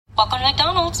Welcome to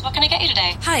McDonald's. What can I get you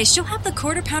today? Hi, she'll have the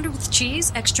quarter pounder with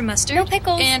cheese, extra mustard. No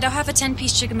pickles. And I'll have a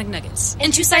 10-piece chicken McNuggets.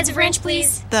 And 2 sides of ranch,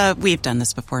 please. The we've done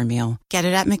this before meal. Get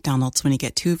it at McDonald's when you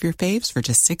get 2 of your faves for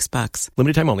just $6.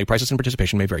 Limited time only. Prices and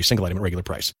participation may vary. Single item at regular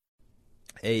price.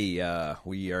 Hey,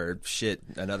 we are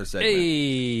another segment.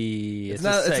 Hey, it's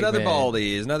another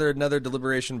Baldies, another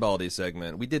deliberation Baldies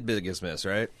segment. We did Biggest Miss,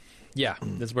 right? Yeah,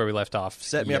 this is where we left off.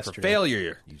 Set me up for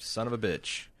failure, you son of a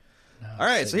bitch. All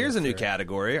right, so here's a new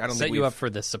category. I don't set think you up for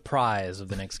the surprise of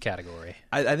the next category.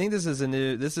 I think this is a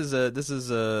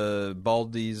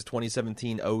Baldies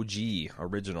 2017 OG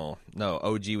original. No,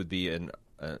 OG would be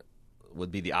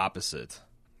the opposite.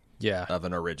 Yeah, of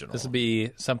an original. This would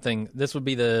be something. This would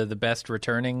be the best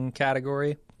returning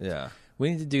category. Yeah, we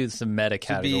need to do some meta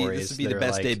categories. This would be the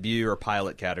best debut or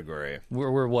pilot category.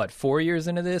 We're what, 4 years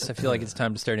into this? I feel like it's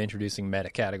time to start introducing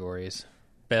meta categories.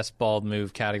 Best bald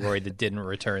move category that didn't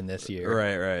return this year.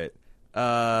 Right.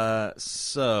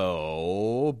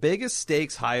 So biggest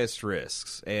stakes, highest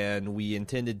risks, and we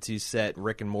intended to set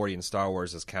Rick and Morty and Star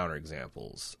Wars as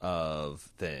counterexamples of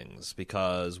things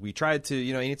because we tried to,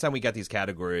 anytime we got these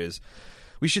categories,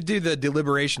 we should do the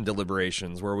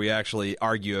deliberations where we actually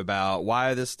argue about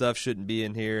why this stuff shouldn't be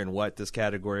in here and what this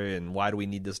category and why do we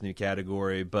need this new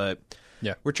category. But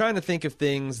yeah, we're trying to think of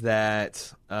things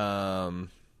that,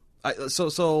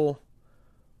 so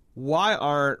why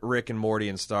aren't Rick and Morty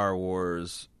and Star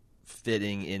Wars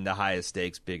fitting in the highest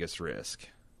stakes, biggest risk?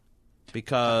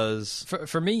 Because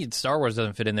for me, Star Wars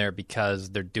doesn't fit in there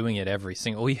because they're doing it every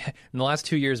single. In the last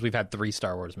 2 years, we've had 3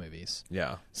 Star Wars movies.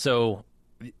 Yeah. So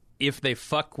if they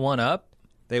fuck one up,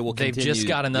 they've just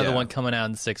got another one coming out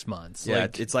in 6 months. Yeah,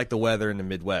 it's like the weather in the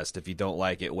Midwest. If you don't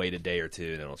like it, wait a day or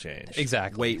two and it'll change.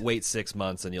 Exactly. Wait 6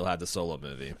 months and you'll have the Solo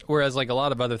movie. Whereas like a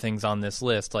lot of other things on this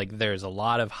list, like there's a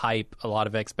lot of hype, a lot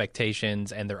of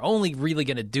expectations, and they're only really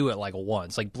going to do it like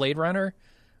once. Like Blade Runner.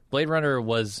 Blade Runner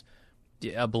was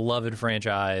a beloved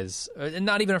franchise.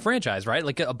 Not even a franchise, right?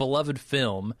 Like a beloved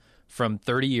film from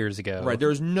 30 years ago. Right,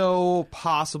 there's no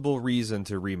possible reason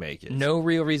to remake it. No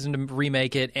real reason to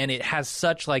remake it, and it has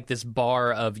such like this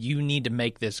bar of you need to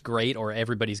make this great or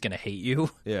everybody's going to hate you.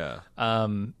 Yeah.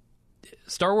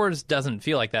 Star Wars doesn't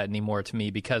feel like that anymore to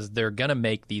me because they're going to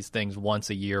make these things once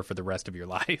a year for the rest of your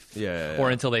life. Yeah. Or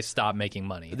until they stop making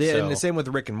money. And the same with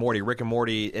Rick and Morty. Rick and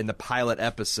Morty in the pilot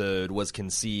episode was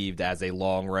conceived as a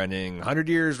long-running 100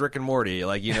 years Rick and Morty.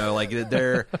 Like,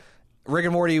 they're... Rick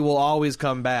and Morty will always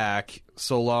come back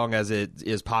so long as it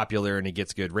is popular and it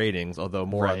gets good ratings, although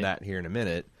more on that here in a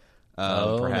minute,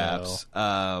 perhaps.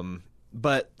 No.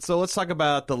 But so let's talk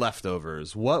about The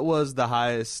Leftovers. What was the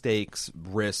highest stakes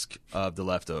risk of The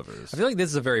Leftovers? I feel like this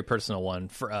is a very personal one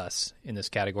for us in this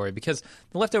category because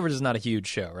The Leftovers is not a huge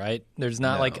show, right? There's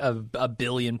not like a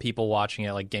billion people watching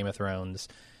it like Game of Thrones.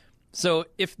 So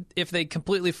if they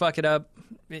completely fuck it up,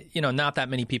 not that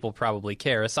many people probably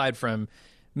care, aside from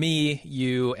me,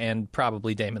 you, and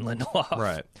probably Damon Lindelof.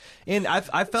 Right. And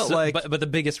I felt But the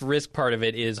biggest risk part of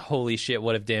it is, holy shit,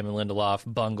 what if Damon Lindelof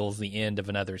bungles the end of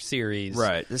another series?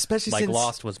 Right. Especially like since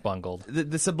Lost was bungled.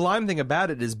 The sublime thing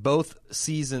about it is both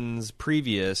seasons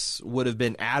previous would have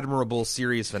been admirable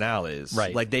series finales.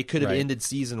 Right. Like they could have ended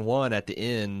season 1 at the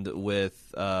end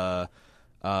with... the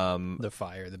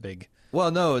fire, the big... Well,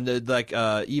 no,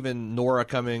 even Nora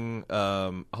coming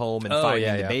home and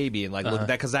finding the baby, and look at that,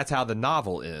 because that's how the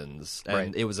novel ends,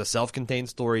 and it was a self-contained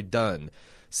story done.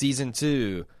 Season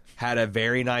 2 had a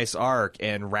very nice arc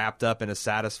and wrapped up in a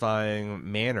satisfying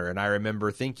manner, and I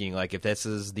remember thinking, like, if this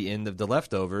is the end of The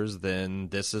Leftovers, then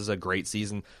this is a great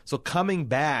season. So coming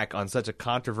back on such a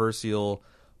controversial,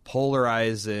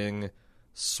 polarizing,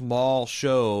 small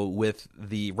show with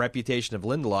the reputation of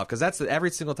Lindelof, because that's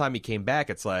every single time he came back,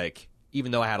 it's like,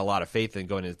 even though I had a lot of faith in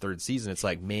going into the 3rd season, it's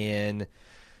like, man,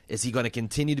 is he going to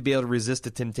continue to be able to resist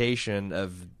the temptation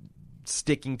of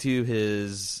sticking to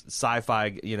his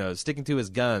sci-fi, sticking to his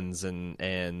guns and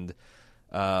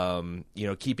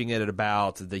keeping it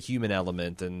about the human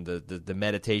element and the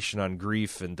meditation on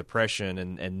grief and depression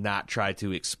and not try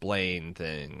to explain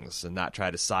things and not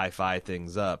try to sci-fi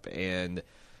things up. And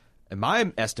in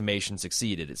my estimation,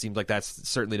 succeeded. It seems like that's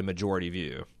certainly the majority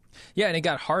view. Yeah, and it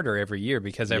got harder every year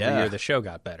because every year the show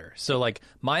got better. So, like,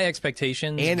 my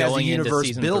expectations and going as the universe into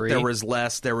season built, 3, there was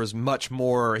less. There was much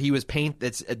more. He was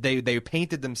They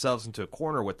painted themselves into a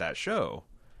corner with that show,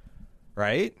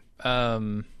 right?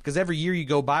 Because every year you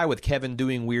go by with Kevin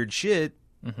doing weird shit,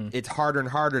 it's harder and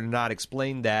harder to not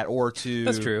explain that or to.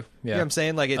 That's true. Yeah. You know what I'm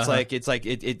saying? Like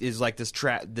it is like this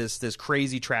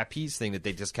crazy trapeze thing that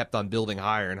they just kept on building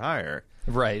higher and higher.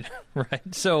 Right.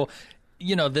 So.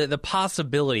 The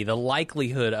possibility, the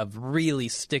likelihood of really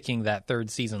sticking that 3rd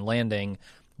season landing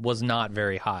was not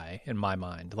very high in my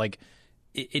mind. Like,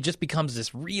 it just becomes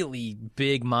this really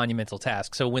big monumental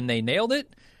task. So when they nailed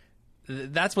it,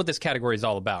 that's what this category is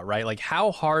all about, right? Like,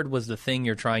 how hard was the thing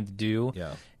you're trying to do,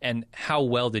 and how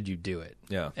well did you do it?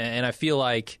 Yeah. And I feel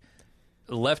like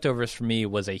Leftovers for me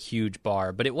was a huge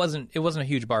bar, but it wasn't a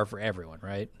huge bar for everyone,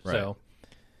 right? So,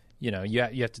 you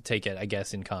have to take it, I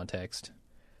guess, in context.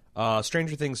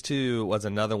 Stranger Things 2 was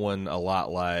another one a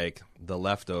lot like The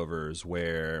Leftovers,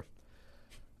 where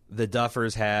the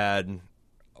Duffers had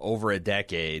over a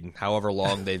decade, however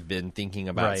long they've been thinking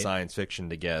about science fiction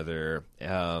together,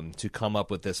 to come up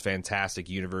with this fantastic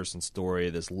universe and story,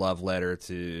 this love letter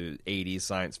to 80s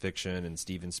science fiction and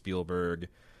Steven Spielberg,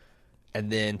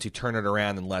 and then to turn it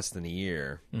around in less than a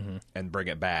year and bring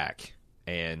it back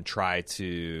and try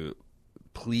to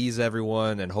please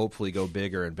everyone and hopefully go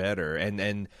bigger and better.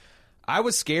 And I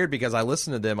was scared because I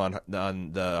listened to them on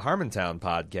the Harmontown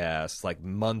podcast like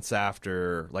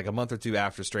a month or two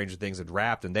after Stranger Things had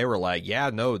wrapped, and they were like,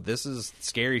 "Yeah, no, this is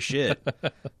scary shit.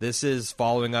 This is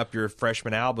following up your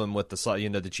freshman album with the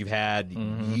that you've had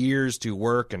years to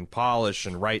work and polish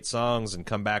and write songs and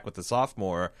come back with the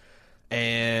sophomore."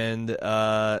 And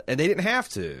they didn't have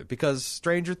to, because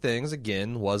Stranger Things,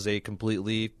 again, was a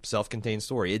completely self-contained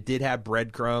story. It did have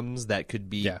breadcrumbs that could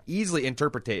be easily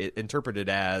interpreted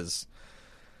as,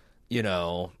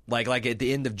 like at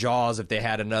the end of Jaws, if they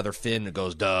had another fin that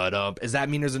goes duh-dump, does that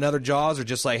mean there's another Jaws, or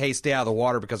just like, hey, stay out of the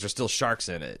water because there's still sharks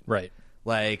in it? Right.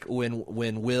 Like when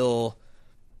Will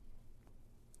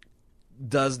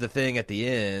does the thing at the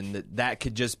end, that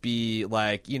could just be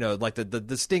like, like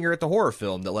the stinger at the horror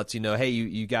film that lets you know, hey,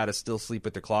 you got to still sleep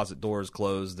with the closet doors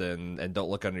closed and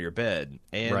don't look under your bed.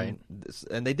 And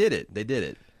and they did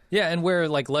it. Yeah, and where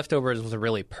like Leftovers was a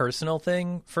really personal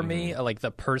thing for me, like the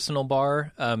personal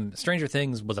bar, Stranger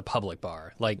Things was a public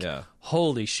bar. Like,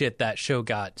 holy shit, that show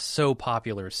got so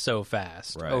popular so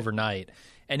fast overnight.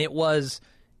 And it was,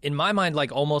 in my mind,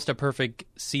 like almost a perfect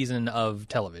season of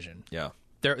television. Yeah.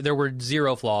 There were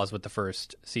zero flaws with the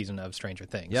first season of Stranger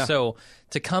Things. Yeah. So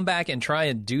to come back and try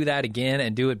and do that again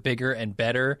and do it bigger and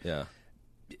better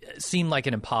seemed like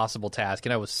an impossible task,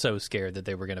 and I was so scared that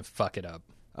they were going to fuck it up.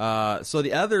 So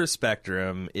the other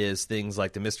spectrum is things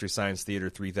like the Mystery Science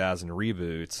Theater 3000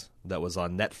 reboot that was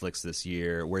on Netflix this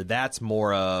year, where that's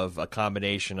more of a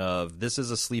combination of this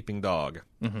is a sleeping dog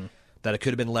that it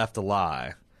could have been left to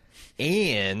lie,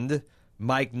 and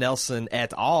Mike Nelson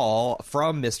et al.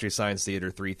 From Mystery Science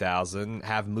Theater 3000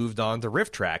 have moved on to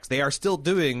Riff Tracks. They are still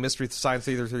doing Mystery Science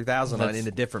Theater 3000 in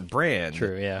a different brand.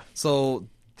 True, yeah. So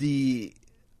the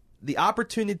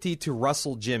opportunity to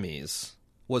rustle jimmies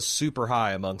was super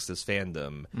high amongst this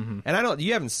fandom. And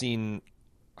you haven't seen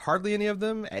hardly any of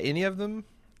them?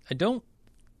 I don't.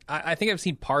 I think I've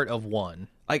seen part of one.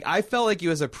 Like, I felt like it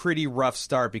was a pretty rough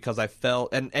start because I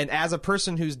felt, and as a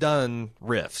person who's done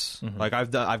riffs, like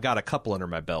I've got a couple under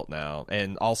my belt now,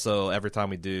 and also every time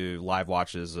we do live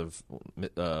watches of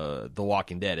The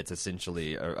Walking Dead, it's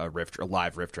essentially a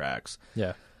live riff tracks.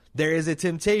 Yeah, there is a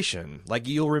temptation, like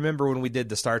you'll remember when we did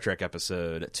the Star Trek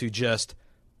episode, to just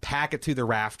pack it to the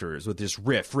rafters with this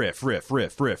riff.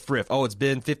 Oh, it's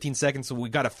been 15 seconds, so we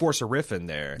got to force a riff in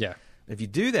there. Yeah, if you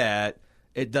do that,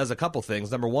 it does a couple things.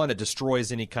 Number one, it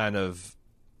destroys any kind of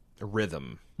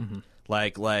rhythm.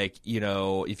 Like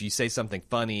if you say something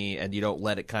funny and you don't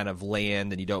let it kind of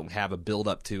land and you don't have a build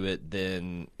up to it,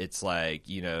 then it's like,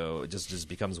 it just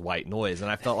becomes white noise.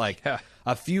 And I felt like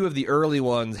a few of the early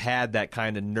ones had that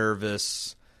kind of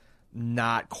nervous,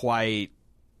 not quite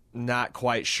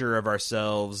sure of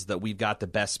ourselves that we've got the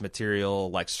best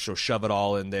material, like shove it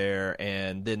all in there.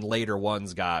 And then later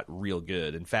ones got real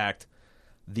good. In fact,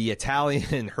 the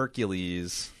Italian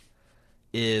Hercules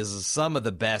is some of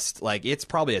the best. Like, it's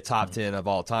probably a top 10 of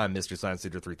all time, Mystery Science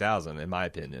Theater 3000, in my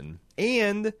opinion.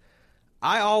 And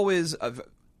I always,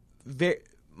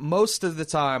 most of the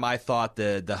time, I thought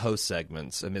the host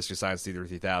segments of Mystery Science Theater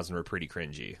 3000 were pretty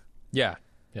cringy. Yeah.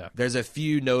 There's a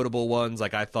few notable ones.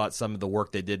 Like, I thought some of the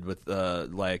work they did with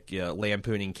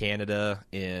lampooning Canada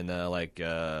in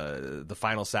The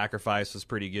Final Sacrifice was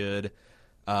pretty good.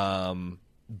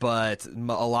 But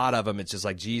a lot of them, it's just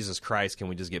like, Jesus Christ, can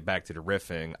we just get back to the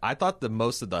riffing? I thought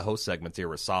most of the host segments here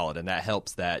were solid, and that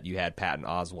helps that you had Patton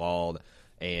Oswalt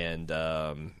and,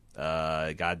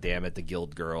 God damn it, the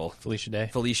Guild girl. Felicia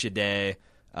Day.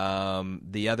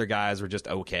 The other guys were just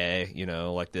okay,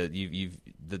 like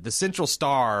the central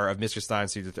star of Mr.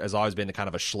 Stein's has always been kind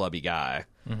of a schlubby guy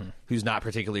who's not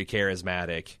particularly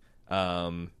charismatic.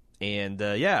 And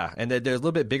there's a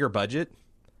little bit bigger budget.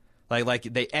 Like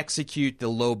they execute the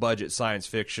low budget science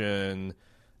fiction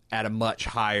at a much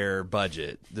higher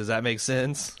budget. Does that make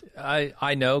sense?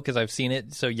 I know because I've seen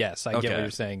it. So yes, I get what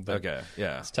you're saying. But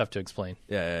it's tough to explain.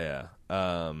 Yeah.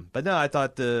 But no, I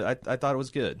thought I thought it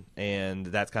was good, and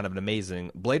that's kind of an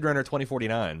amazing Blade Runner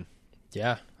 2049.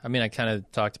 Yeah, I mean, I kind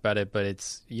of talked about it, but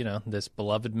it's this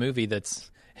beloved movie it's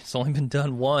only been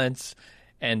done once,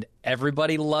 and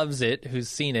everybody loves it who's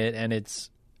seen it, and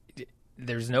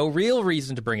there's no real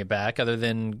reason to bring it back other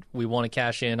than we want to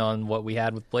cash in on what we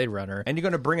had with Blade Runner. And you're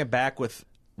going to bring it back with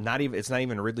it's not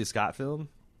even a Ridley Scott film?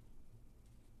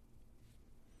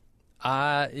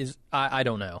 I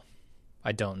don't know.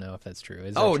 I don't know if that's true.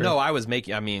 Is that true? No, I was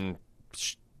making,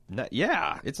 it's not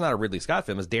a Ridley Scott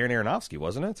film. It's Darren Aronofsky,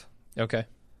 wasn't it? Okay.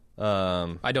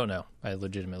 I don't know. I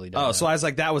legitimately don't know. So I was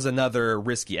like, that was another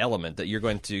risky element that you're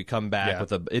going to come back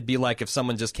with it'd be like if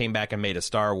someone just came back and made a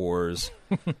Star Wars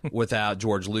without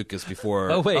George Lucas before.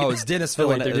 It's Dennis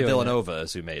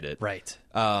Villeneuve who made it. Right.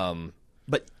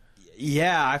 But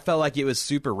yeah, I felt like it was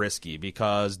super risky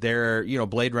because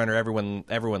Blade Runner,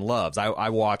 everyone loves. I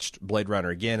watched Blade Runner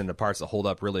again, and the parts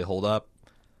that really hold up.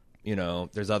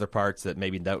 There's other parts that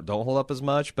maybe don't hold up as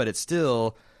much, but it's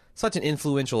still such an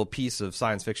influential piece of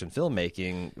science fiction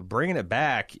filmmaking. Bringing it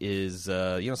back is,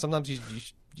 sometimes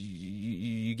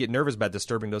you get nervous about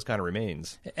disturbing those kind of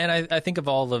remains. And I think of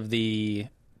all of the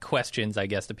questions, I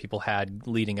guess, that people had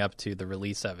leading up to the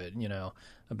release of it,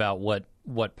 about what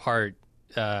part...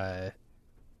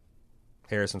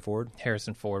 Harrison Ford.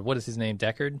 What is his name?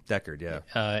 Deckard, yeah.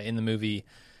 In the movie,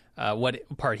 what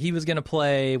part he was going to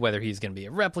play, whether he's going to be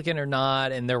a replicant or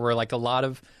not, and there were like a lot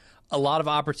of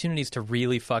opportunities to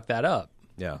really fuck that up.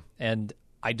 Yeah. And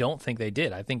I don't think they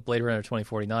did. I think Blade Runner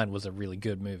 2049 was a really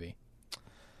good movie.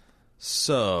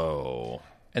 So,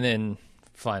 and then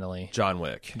finally, John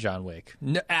Wick.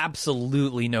 No,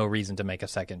 absolutely no reason to make a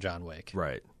second John Wick.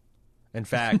 Right. In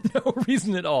fact, no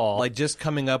reason at all. Like just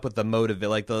coming up with the motive,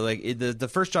 the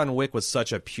first John Wick was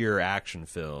such a pure action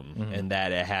film, and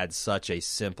that it had such a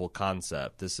simple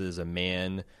concept. This is a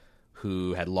man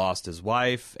who had lost his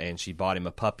wife, and she bought him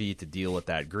a puppy to deal with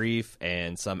that grief,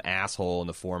 and some asshole in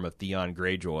the form of Theon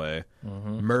Greyjoy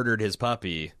murdered his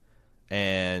puppy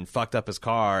and fucked up his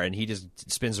car, and he just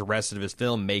spends the rest of his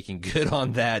film making good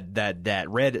on that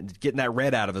red, getting that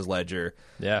red out of his ledger,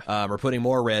 or putting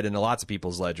more red into lots of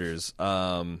people's ledgers,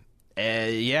 and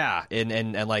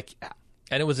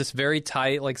it was this very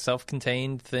tight, like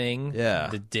self-contained thing,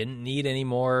 that didn't need any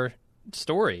more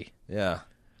story,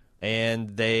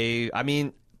 and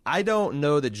I don't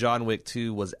know that John Wick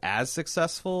 2 was as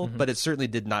successful, but it certainly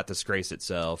did not disgrace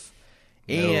itself.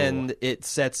 And it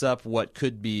sets up what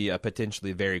could be a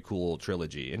potentially very cool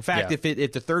trilogy. In fact, if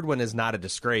the third one is not a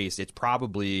disgrace, it's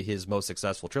probably his most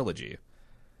successful trilogy.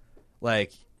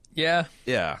 Yeah.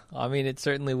 I mean, it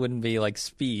certainly wouldn't be like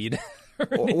Speed.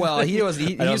 Well, he was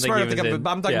smart enough to.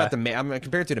 I'm talking about I'm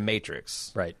compared to The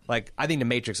Matrix. Right. Like, I think The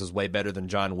Matrix is way better than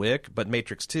John Wick, but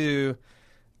Matrix 2,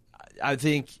 I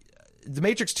think The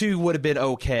Matrix 2 would have been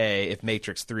okay if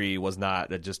Matrix 3 was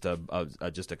not just a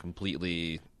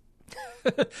completely.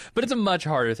 But it's a much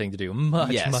harder thing to do.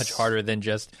 Much harder than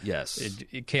just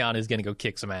Keanu's going to go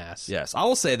kick some ass. Yes. I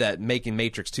will say that making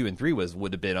Matrix 2 and 3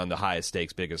 would have been on the highest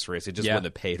stakes, biggest risk. It just wouldn't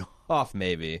have paid off,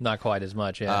 maybe. Not quite as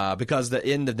much, because the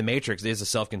end of The Matrix is a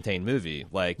self-contained movie.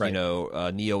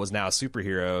 Neo was now a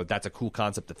superhero. That's a cool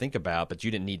concept to think about, but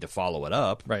you didn't need to follow it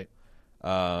up. Right.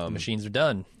 The machines are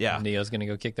done. Yeah. Neo's going to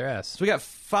go kick their ass. So we got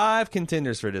 5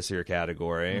 contenders for this here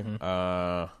category.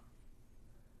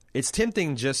 It's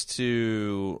tempting just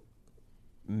to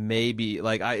maybe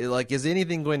is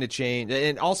anything going to change?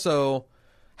 And also,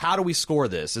 how do we score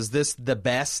this? Is this the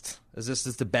best? Is this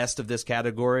the best of this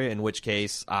category? In which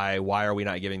case, why are we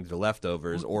not giving the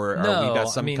leftovers? Or are we got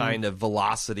some kind of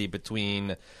velocity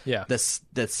between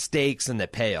the stakes and the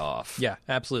payoff? Yeah,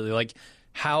 absolutely. Like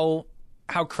how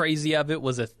crazy of it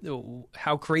was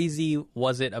how crazy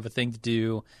was it of a thing to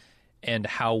do, and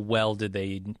how well did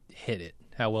they hit it?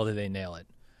 How well did they nail it?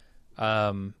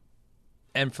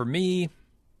 And for me,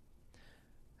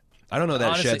 I don't know that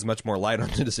honestly, sheds much more light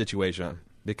onto the situation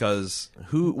because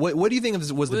what do you think was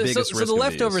the biggest risk? So the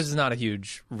leftovers is not a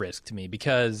huge risk to me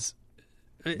because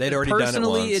they'd already done it once.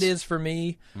 Personally, it is for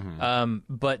me.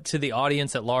 But to the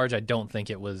audience at large, I don't think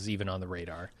it was even on the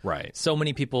radar. Right. So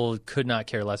many people could not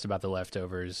care less about the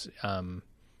leftovers.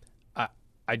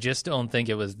 I just don't think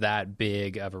it was that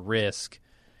big of a risk.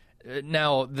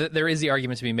 Now, there is the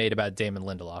argument to be made about Damon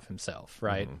Lindelof himself,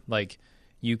 right? Like,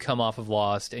 you come off of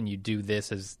Lost and you do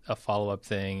this as a follow-up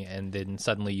thing, and then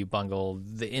suddenly you bungle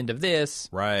the end of this.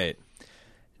 Right.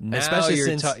 Now especially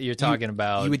you're talking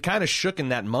about... You would kind of shook in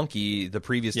that monkey the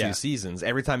previous 2 seasons.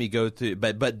 Every time you go through...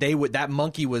 But that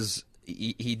monkey was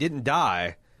he didn't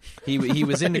die. He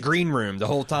was in the green room the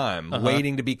whole time,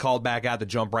 waiting to be called back out to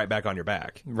jump right back on your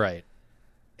back. Right.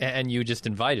 And you just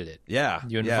invited it. Yeah.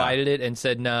 You invited it and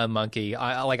said, "Nah, monkey.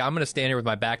 I'm going to stand here with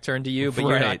my back turned to you, but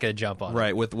you're not going to jump on it."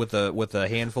 Right. With a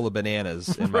handful of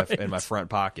bananas in my front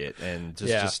pocket, and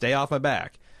just stay off my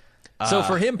back. So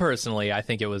for him personally, I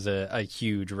think it was a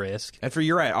huge risk. And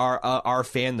you're right, our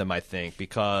fandom, I think,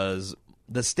 because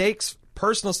the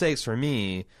personal stakes for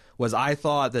me was I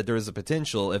thought that there was a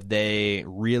potential if they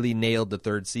really nailed the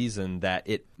third season that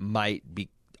it might be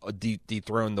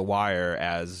dethrone The Wire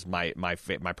as my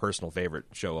personal favorite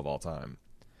show of all time.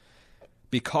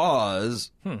 Because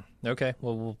okay,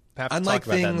 well we'll have to talk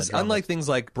about that. Unlike things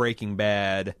like Breaking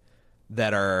Bad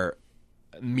that are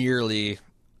merely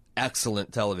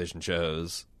excellent television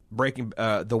shows,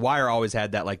 The Wire always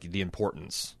had that, like, the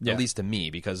importance, at least to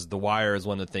me, because The Wire is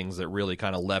one of the things that really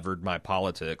kind of levered my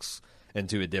politics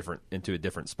into a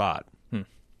different spot, and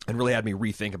really had me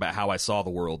rethink about how I saw the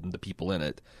world and the people in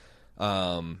it,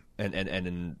 and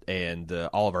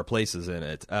all of our places in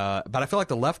it. But I feel like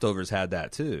The Leftovers had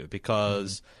that too,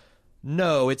 because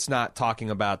no, it's not talking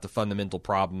about the fundamental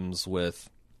problems with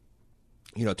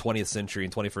 20th century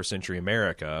and 21st century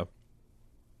America,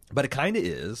 but it kind of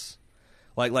is.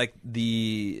 Like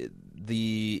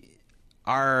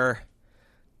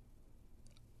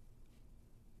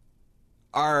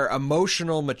our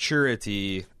emotional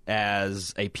maturity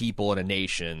as a people and a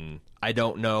nation, I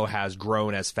don't know, has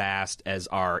grown as fast as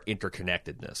our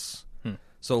interconnectedness.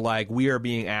 So, like, we are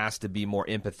being asked to be more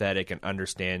empathetic and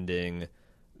understanding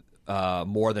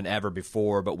more than ever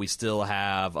before, but we still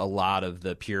have a lot of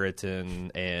the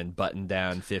Puritan and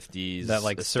button-down 50s that,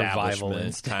 like, survival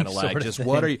kind of like, just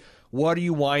what are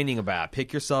you whining about?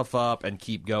 Pick yourself up and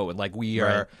keep going. Like, we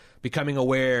are becoming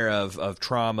aware of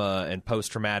trauma and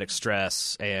post-traumatic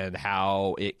stress and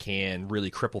how it can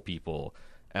really cripple people.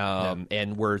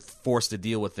 And we're forced to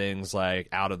deal with things like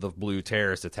out of the blue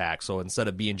terrorist attacks. So instead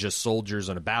of being just soldiers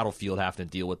on a battlefield having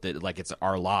to deal with it, like, it's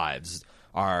our lives,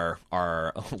 our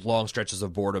long stretches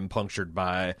of boredom punctured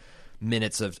by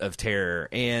minutes of terror.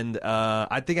 And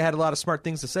I think I had a lot of smart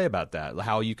things to say about that,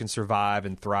 how you can survive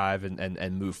and thrive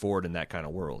and move forward in that kind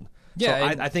of world.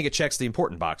 Yeah, so I think it checks the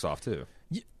important box off too.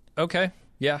 Okay,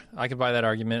 yeah, I could buy that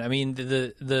argument. I mean,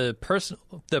 the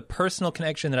personal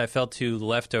connection that I felt to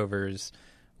Leftovers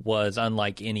was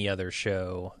unlike any other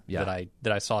show that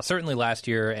I saw. Certainly last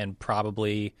year, and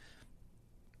probably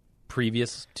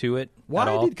previous to it.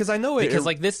 Why? Because I know it. Because,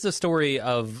 like, this is a story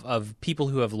of people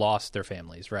who have lost their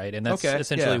families, right? And that's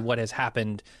essentially what has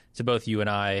happened to both you and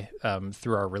I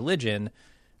through our religion.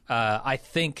 I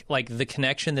think, like, the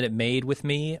connection that it made with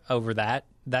me over that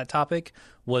topic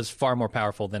was far more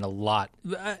powerful than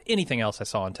anything else I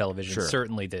saw on television,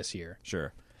 certainly this year.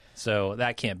 Sure. So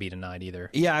that can't be denied either.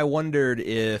 Yeah, I wondered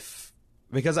if,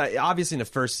 because obviously in the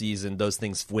first season, those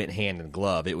things went hand in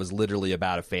glove. It was literally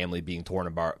about a family being torn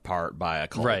apart by a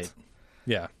cult. Right.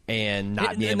 Yeah. And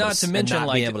not being able to mention,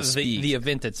 like, speak. the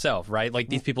event itself, right? Like,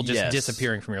 these people just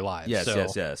disappearing from your lives.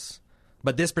 Yes.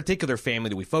 But this particular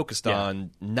family that we focused on,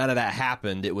 none of that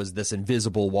happened. It was this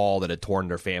invisible wall that had torn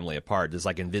their family apart. This,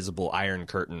 like, invisible iron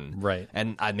curtain. Right.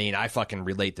 And I mean, I fucking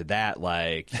relate to that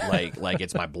like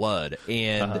it's my blood.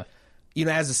 And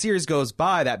as the series goes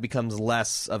by, that becomes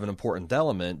less of an important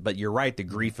element. But you're right, the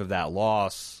grief of that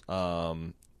loss,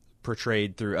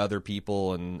 portrayed through other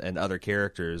people and other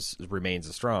characters,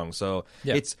 remains strong. So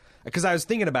it's because I was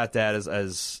thinking about that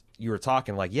as you were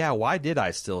talking, like, why did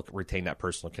I still retain that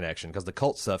personal connection? Because the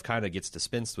cult stuff kind of gets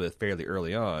dispensed with fairly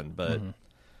early on, but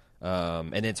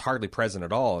and it's hardly present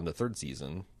at all in the third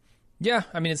season. Yeah,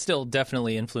 I mean, it's still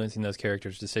definitely influencing those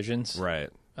characters' decisions,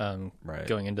 right?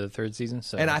 Going into the third season.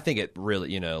 So, and I think it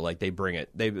really, like, they bring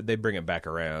it back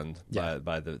around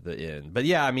by the end. But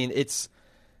yeah, I mean, it's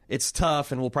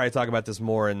tough, and we'll probably talk about this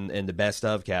more in the best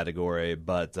of category.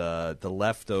 But The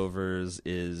Leftovers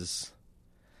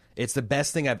it's the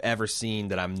best thing I've ever seen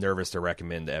that I'm nervous to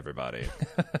recommend to everybody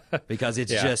because it's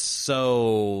just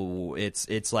so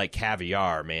it's like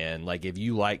caviar, man. Like, if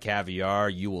you like caviar,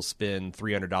 you will spend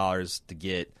 $300 to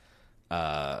get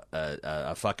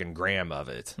a fucking gram of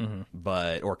it,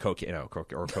 but or cocaine, or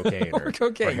cocaine, or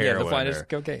cocaine, or heroin, the finest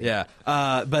cocaine. Yeah,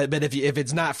 but if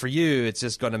it's not for you, it's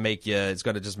just going to make you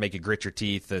grit your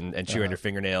teeth and chew on your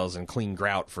fingernails and clean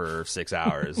grout for 6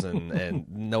 hours, and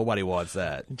nobody wants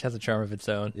that. It has a charm of its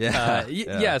own.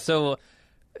 Yeah, So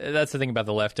that's the thing about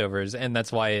The Leftovers, and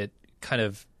that's why it kind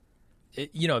of,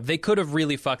 they could have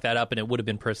really fucked that up, and it would have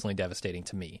been personally devastating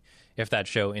to me if that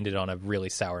show ended on a really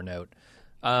sour note.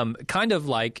 Kind of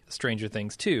like Stranger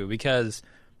Things too, because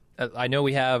I know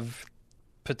we have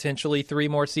potentially 3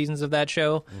 more seasons of that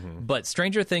show. But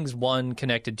Stranger Things 1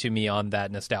 connected to me on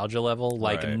that nostalgia level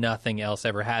like nothing else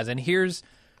ever has. And here's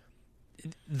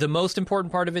the most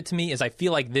important part of it to me is I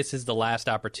feel like this is the last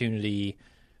opportunity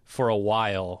for a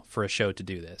while for a show to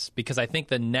do this, because I think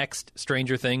the next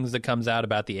Stranger Things that comes out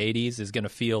about the 80s is going to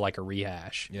feel like a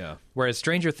rehash. Yeah. Whereas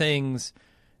Stranger Things,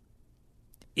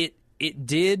 it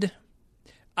did.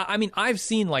 I mean, I've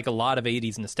seen like a lot of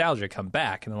 80s nostalgia come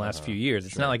back in the last few years.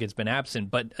 It's not like it's been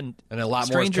absent, but and a lot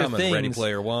more Stranger coming. Things, Ready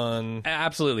Player One,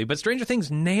 absolutely. But Stranger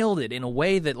Things nailed it in a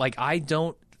way that like I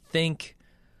don't think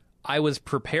I was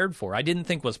prepared for. I didn't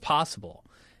think was possible.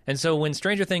 And so when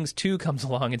Stranger Things 2 comes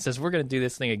along and says, we're going to do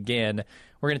this thing again,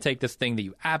 we're going to take this thing that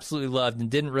you absolutely loved and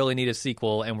didn't really need a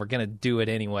sequel, and we're going to do it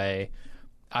anyway,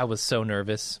 I was so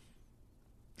nervous.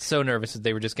 So nervous that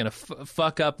they were just going to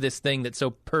fuck up this thing that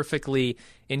so perfectly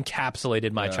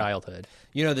encapsulated my childhood.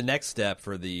 You know, the next step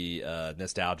for the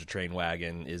nostalgia train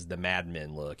wagon is the Mad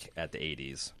Men look at the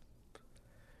 80s.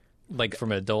 Like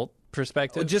from an adult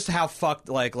perspective? Just how fucked,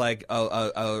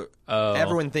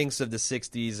 everyone thinks of the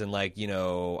 60s, and like, you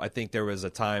know, I think there was a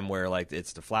time where like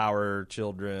it's the Flower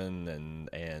Children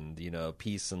and you know,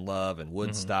 Peace and Love and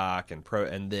Woodstock and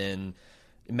then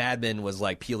Mad Men was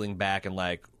like peeling back, and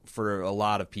like for a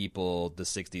lot of people the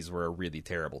 60s were a really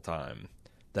terrible time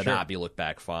that not be looked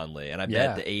back fondly. And I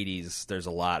bet the 80s there's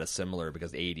a lot of similar,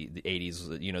 because the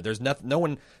 80s, you know, there's no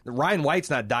one. Ryan White's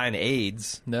not dying of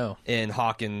AIDS in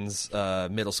Hawkins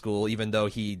middle school, even though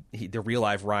he the real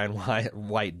life Ryan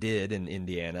White did in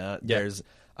Indiana. There's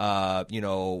you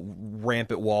know,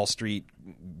 rampant Wall Street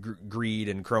greed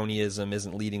and cronyism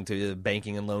isn't leading to a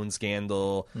banking and loan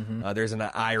scandal. There's an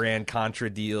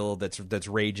Iran-Contra deal that's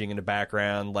raging in the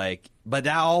background. Like, but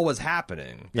that all was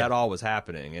happening. That all was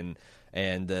happening,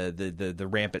 and the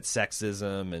rampant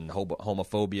sexism and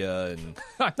homophobia, and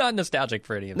I'm not nostalgic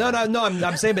for any of that. No.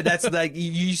 I'm saying, but that's like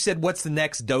you said. What's the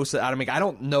next dose? I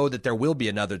don't know that there will be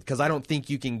another, because I don't think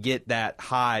you can get that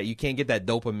high. You can't get that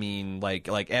dopamine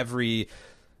like every.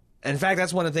 In fact,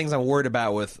 that's one of the things I'm worried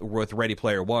about with Ready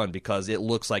Player One, because it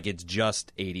looks like it's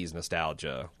just 80s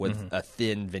nostalgia with a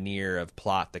thin veneer of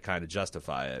plot to kind of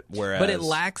justify it. But it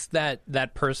lacks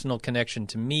that personal connection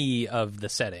to me of the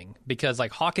setting, because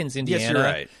like Hawkins,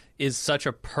 Indiana is such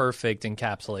a perfect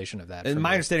encapsulation of that. And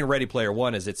my understanding of Ready Player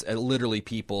One is it's literally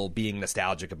people being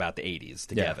nostalgic about the 80s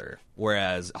together.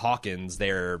 Whereas Hawkins,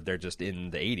 they're just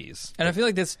in the 80s. And I feel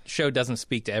like this show doesn't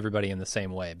speak to everybody in the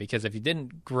same way, because if you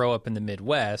didn't grow up in the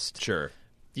Midwest,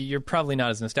 you're probably not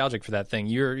as nostalgic for that thing.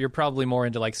 You're probably more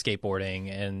into like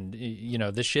skateboarding and, you know,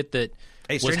 the shit that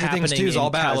was happening Things 2 is all in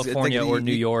about California or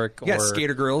New York. You got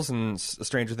Skater Girls and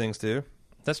Stranger Things too.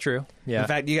 That's true. Yeah. In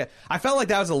fact, I felt like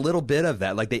that was a little bit of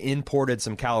that. Like they imported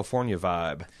some California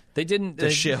vibe. They didn't. The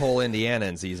shithole Indiana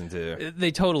in season 2.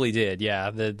 They totally did. Yeah,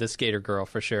 the Skater Girl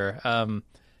for sure.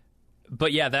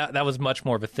 But yeah, that was much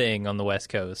more of a thing on the West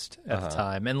Coast at the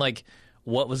time, and like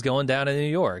what was going down in New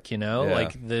York, you know,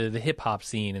 like the hip hop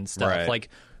scene and stuff. Like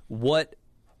what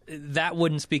that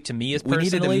wouldn't speak to me as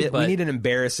personally. We need an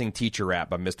embarrassing teacher rap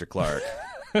by Mr. Clark.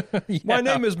 My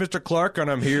name is Mr. Clark, and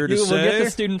I'm here to say... We'll get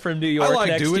the student from New York I like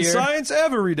next doing year. science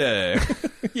every day.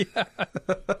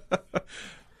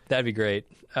 That'd be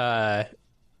great. But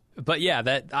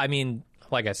yeah, I mean,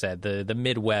 like I said, the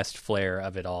Midwest flair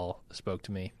of it all spoke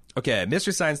to me. Okay,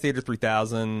 Mystery Science Theater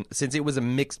 3000. Since it was a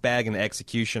mixed bag in the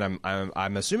execution,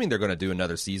 I'm assuming they're going to do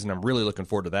another season. I'm really looking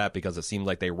forward to that, because it seems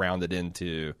like they rounded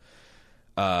into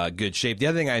good shape. The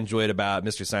other thing I enjoyed about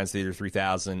Mystery Science Theater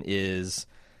 3000 is...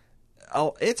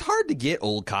 it's hard to get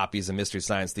old copies of Mystery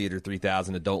Science Theater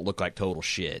 3000 that don't look like total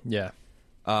shit. Yeah.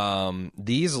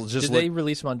 These will just Did they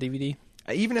release them on DVD?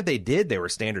 Even if they did, they were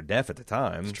standard def at the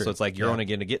time. So it's like you're only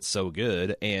going to get so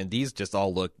good, and these just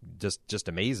all look just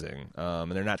amazing.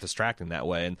 And they're not distracting that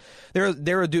way. And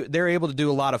they're able to do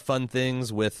a lot of fun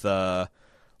things with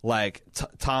like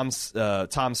Tom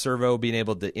Servo being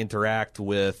able to interact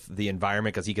with the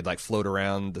environment, because he could like float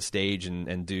around the stage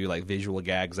and do like visual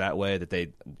gags that way that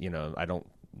they, you know, I don't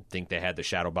think they had the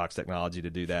shadow box technology to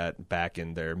do that back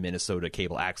in their Minnesota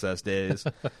cable access days.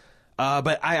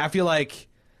 But I feel like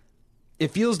it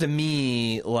feels to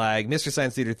me like Mystery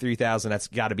Science Theater 3000, that's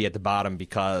got to be at the bottom,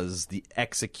 because the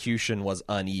execution was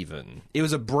uneven. It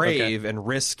was a brave and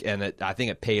risk, and I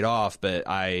think it paid off, but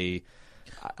I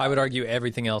would argue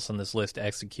everything else on this list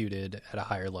executed at a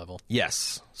higher level.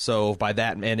 Yes. So by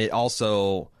that, and it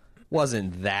also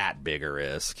wasn't that big a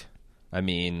risk. I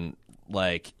mean,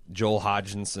 like Joel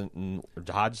Hodgson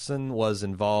was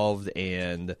involved,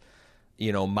 and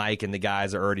you know, Mike and the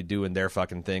guys are already doing their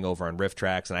fucking thing over on Riff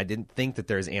Tracks, and I didn't think that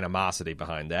there's animosity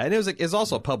behind that. And it was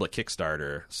also a public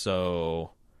Kickstarter, so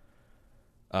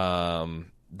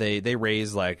They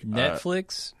raised like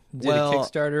Netflix did a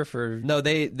Kickstarter for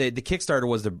the Kickstarter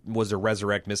was to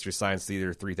resurrect Mystery Science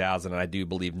Theater 3000, and I do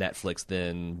believe Netflix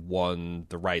then won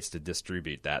the rights to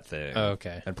distribute that thing. Oh,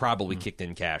 okay, and probably kicked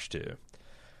in cash too.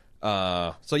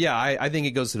 So yeah, I think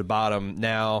it goes to the bottom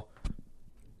now.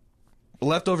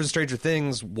 Leftovers, Stranger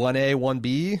Things, 1A,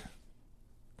 1B.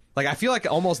 Like I feel like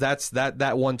almost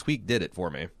that one tweak did it for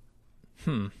me.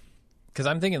 Because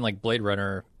I'm thinking like Blade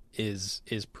Runner is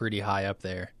pretty high up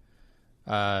there.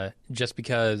 Just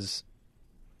because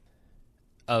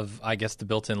of, I guess, the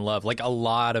built-in love. Like, a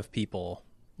lot of people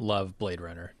love Blade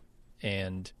Runner,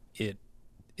 and it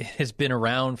has been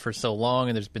around for so long,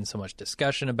 and there's been so much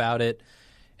discussion about it,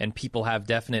 and people have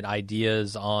definite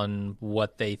ideas on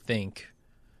what they think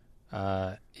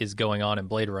is going on in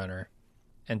Blade Runner.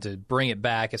 And to bring it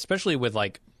back, especially with,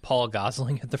 like, Paul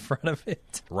Gosling at the front of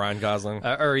it. Ryan Gosling.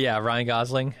 Ryan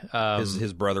Gosling.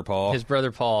 His brother Paul. His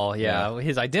brother Paul, yeah.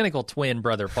 His identical twin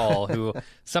brother Paul, who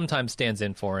sometimes stands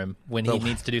in for him when he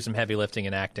needs to do some heavy lifting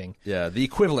and acting. Yeah, the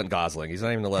equivalent Gosling. He's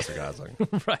not even the lesser Gosling.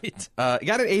 Right. He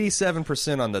got an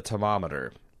 87% on the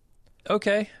thermometer.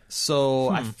 Okay. So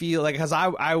I feel like, because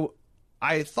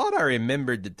I thought I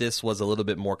remembered that this was a little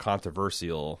bit more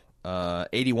controversial.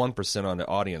 81% on the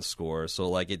audience score, so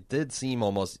like it did seem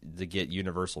almost to get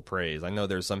universal praise. I know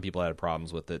there's some people that had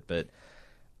problems with it, but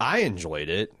I enjoyed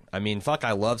it. I mean, fuck,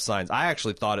 I love science. I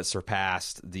actually thought it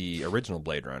surpassed the original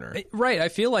Blade Runner. Right. I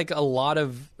feel like a lot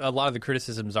of the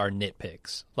criticisms are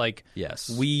nitpicks. Like, yes,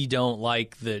 we don't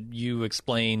like that you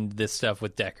explained this stuff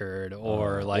with Deckard,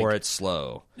 or it's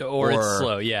slow, or it's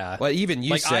slow. Yeah. Well, even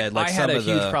you said I had a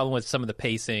huge problem with some of the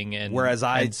pacing, and whereas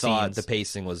I thought scenes. The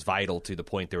pacing was vital to the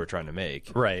point they were trying to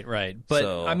make. Right. But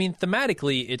I mean,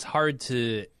 thematically, it's hard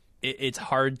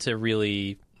to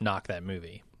really knock that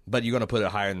movie. But you're going to put it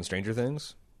higher than Stranger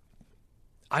Things?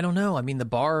 I don't know. I mean, the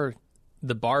bar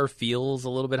feels a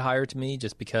little bit higher to me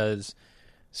just because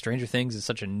Stranger Things is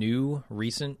such a new,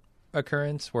 recent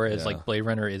occurrence, whereas like Blade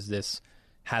Runner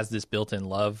has this built-in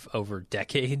love over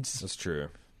decades. That's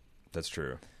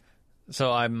true.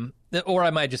 So I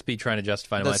might just be trying to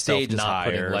justify the myself stage is not higher.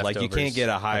 putting Leftovers. Like you can't get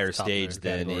a higher stage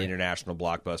than an category. international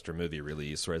blockbuster movie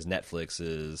release, whereas Netflix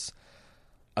is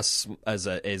as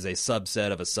a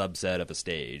subset of a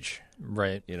stage,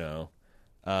 right? You know,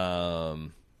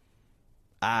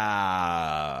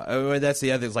 that's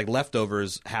the other. It's like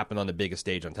Leftovers happened on the biggest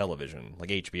stage on television, like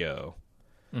HBO.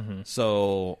 Mm-hmm.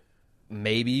 So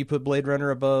maybe you put Blade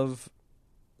Runner above.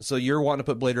 So you're wanting to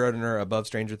put Blade Runner above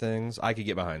Stranger Things? I could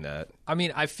get behind that. I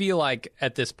mean, I feel like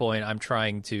at this point I'm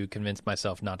trying to convince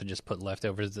myself not to just put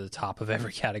Leftovers at the top of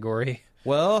every category.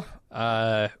 Well,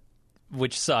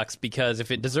 which sucks because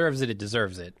if it deserves it, it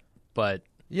deserves it. But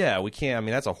yeah, we can't. I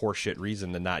mean, that's a horseshit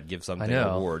reason to not give something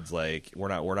awards. Like we're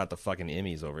not the fucking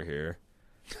Emmys over here.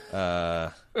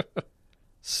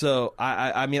 So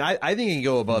I mean, I think it can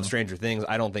go above Stranger Things.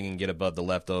 I don't think it can get above The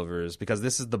Leftovers because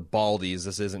this is the Baldies.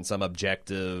 This isn't some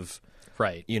objective,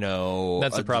 right? You know,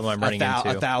 that's the problem I'm running into.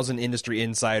 1,000 industry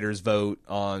insiders vote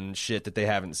on shit that they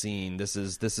haven't seen. This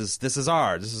is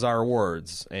ours. This is our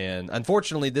awards, and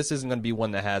unfortunately, this isn't going to be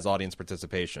one that has audience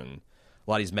participation.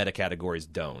 A lot of these meta categories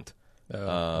don't.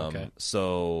 Okay.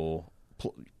 So.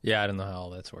 Yeah, I don't know how all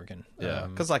that's working. Yeah,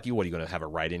 because what are you going to have a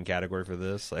write-in category for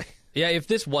this? Like, yeah, if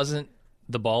this wasn't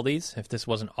the Baldies, if this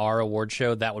wasn't our award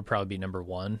show, that would probably be number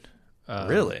one.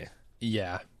 Really?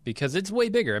 Yeah, because it's way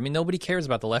bigger. I mean, nobody cares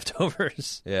about The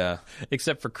Leftovers. Yeah.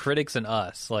 Except for critics and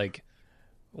us. Like,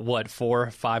 what,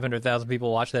 500,000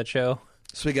 people watch that show?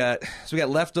 So we got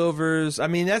Leftovers. I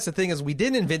mean, that's the thing is we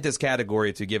didn't invent this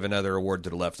category to give another award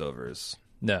to The Leftovers.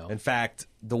 No. In fact,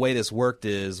 the way this worked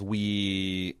is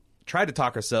we tried to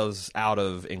talk ourselves out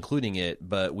of including it,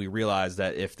 but we realized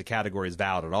that if the category is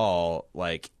valid at all,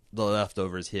 like The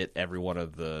Leftovers hit every one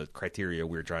of the criteria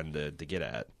we were trying to get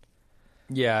at.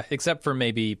 Yeah, except for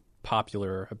maybe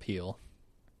popular appeal.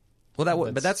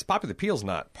 Well, but that's popular appeal's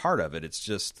not part of it. It's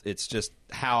just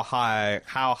how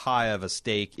high of a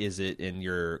stake is it in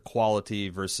your quality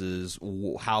versus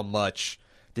how much.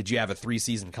 Did you have a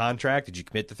 3-season contract? Did you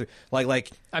commit to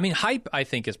like? I mean, hype. I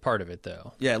think is part of it,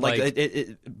 though. Yeah,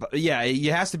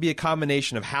 it has to be a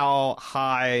combination of how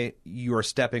high you are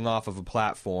stepping off of a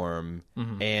platform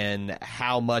and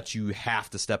how much you have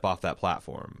to step off that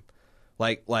platform.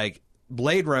 Like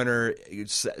Blade Runner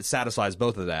satisfies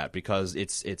both of that because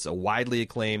it's a widely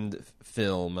acclaimed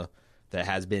film that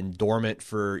has been dormant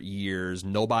for years.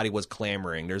 Nobody was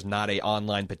clamoring. There's not an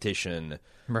online petition.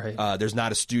 Right. There's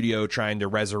not a studio trying to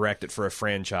resurrect it for a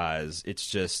franchise.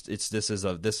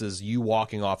 This is you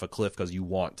walking off a cliff because you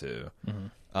want to.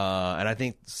 And I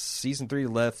think season 3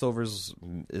 Leftovers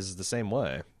is the same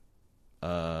way.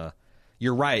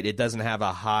 You're right. It doesn't have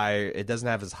as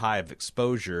high of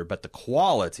exposure, but the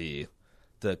quality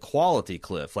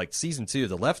cliff, like season 2,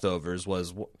 The Leftovers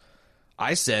was,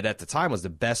 I said at the time, was the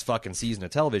best fucking season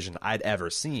of television I'd ever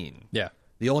seen. Yeah.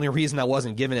 The only reason I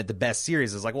wasn't giving it the best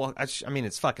series is like, well, I mean,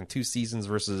 it's fucking 2 seasons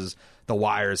versus The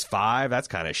Wire's 5. That's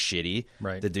kind of shitty.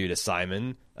 Right. To do to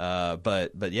Simon.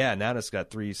 But yeah, now it's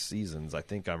got 3 seasons. I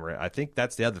think I'm ready. I think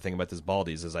that's the other thing about this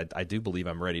Baldies is I do believe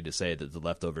I'm ready to say that The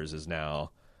Leftovers is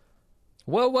now.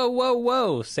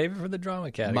 Whoa! Save it for the drama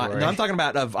category. No, I'm talking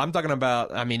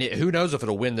about. I mean, who knows if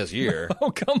it'll win this year? Oh,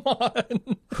 come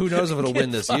on! Who knows if it'll win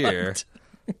this year?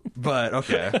 But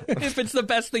okay, if it's the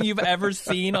best thing you've ever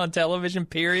seen on television,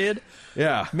 period.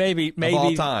 Yeah, maybe of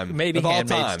all time, maybe of all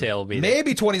Handmaid's time. Tale will be there.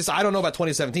 Maybe 20. I don't know about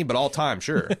 2017, but all time,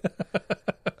 sure.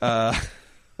 All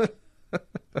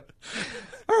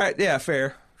right, yeah,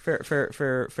 fair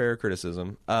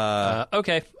criticism.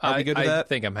 Okay, are we good with that? I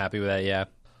think I'm happy with that. Yeah.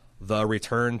 The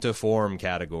return to form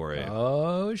category.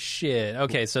 Oh shit!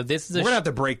 Okay, so this is we're gonna have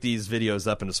to break these videos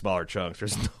up into smaller chunks.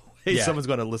 There's no way someone's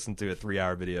going to listen to a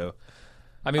 3-hour video.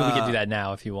 I mean, we could do that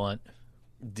now if you want.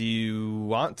 Do you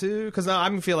want to? Because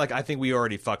I feel like I think we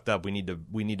already fucked up. We need to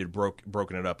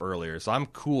broken it up earlier. So I'm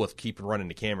cool with keep running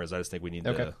the cameras. I just think we need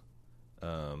to.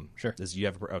 Sure. You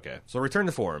have okay. So return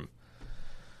to form.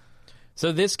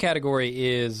 So this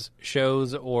category is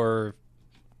shows or,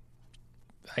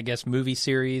 I guess, movie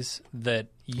series that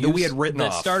we had written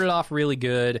that off. Started off really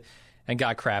good and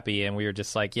got crappy, and we were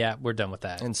just like, yeah, we're done with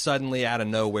that. And suddenly, out of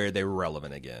nowhere, they were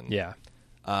relevant again. Yeah.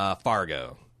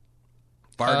 Fargo.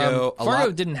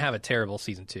 Fargo didn't have a terrible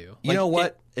season 2. You know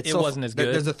what? It wasn't as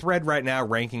good. There's a thread right now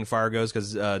ranking Fargos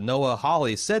because Noah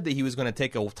Hawley said that he was going to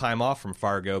take a time off from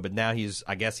Fargo, but now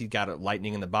I guess he got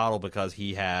lightning in the bottle because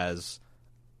he has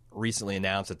recently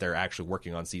announced that they're actually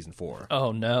working on season 4.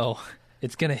 Oh no,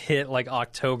 it's going to hit like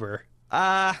October.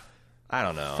 I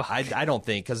don't know. I don't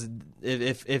think because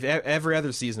if every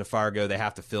other season of Fargo they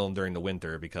have to film during the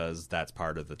winter because that's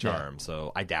part of the charm. Yeah.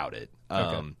 So I doubt it.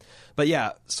 Okay. But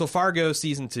yeah, so Fargo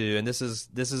season 2, and this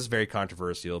is very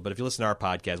controversial. But if you listen to our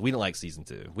podcast, we didn't like season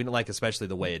 2. We didn't like especially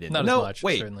the way it ended. Not as much.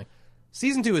 Wait, certainly.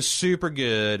 Season 2 is super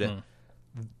good.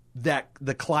 That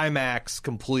the climax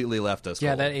completely left us.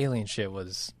 Yeah, cold. that alien shit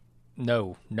was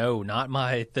no, not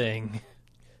my thing.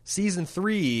 Season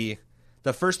 3.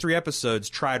 The first 3 episodes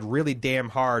tried really damn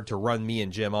hard to run me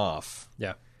and Jim off.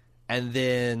 Yeah. And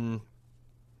then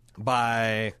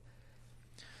by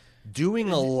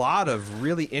doing a lot of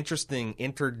really interesting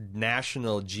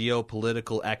international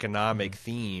geopolitical economic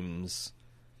themes,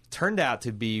 turned out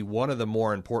to be one of the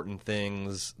more important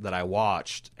things that I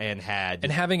watched and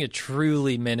having a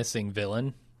truly menacing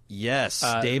villain. Yes,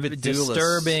 David Doulis.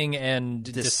 Disturbing and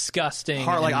disgusting.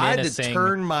 And like menacing. I had to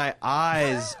turn my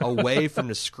eyes away from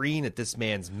the screen at this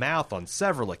man's mouth on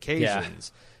several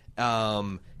occasions. Yeah.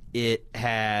 It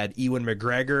had Ewan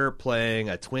McGregor playing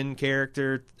a twin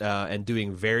character and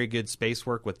doing very good space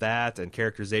work with that, and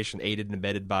characterization aided and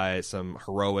abetted by some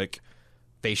heroic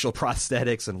facial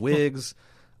prosthetics and wigs.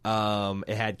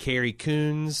 It had Carrie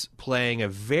Coons playing a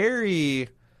very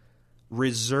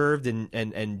reserved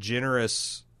and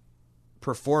generous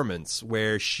performance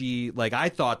where she, like, I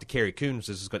thought the Carrie Coons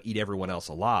was just going to eat everyone else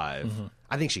alive. Mm-hmm.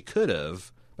 I think she could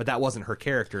have, but that wasn't her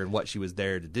character and what she was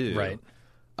there to do. Right.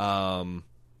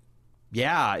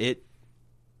 Yeah, it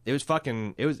was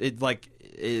fucking,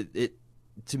 it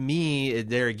to me,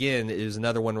 there again, is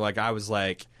another one where, like, I was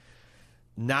like,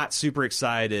 not super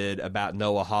excited about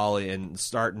Noah Hawley and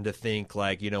starting to think,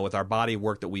 like, you know, with our body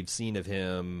work that we've seen of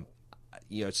him,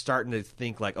 you know, starting to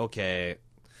think like, okay,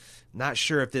 not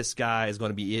sure if this guy is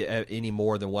going to be any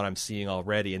more than what I'm seeing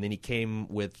already. And then he came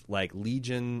with like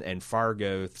Legion and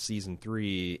Fargo season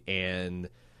 3, and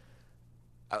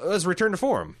it was return to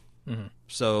form. Mm-hmm.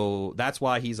 So that's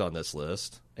why he's on this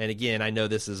list. And again, I know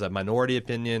this is a minority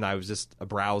opinion. I was just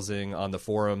browsing on the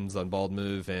forums on Bald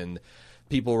Move, and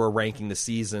people were ranking the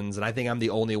seasons, and I think I'm the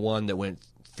only one that went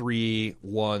 3,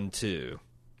 1, 2.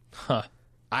 Huh.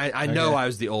 I know I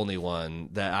was the only one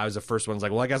that I was the first one. Was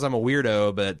like, well, I guess I'm a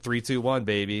weirdo, but 3, 2, 1,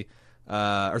 baby,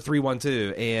 or 3, 1,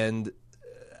 2, and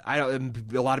I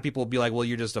don't. A lot of people will be like, well,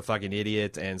 you're just a fucking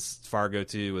idiot, and Fargo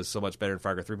 2 was so much better than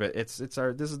Fargo 3, but this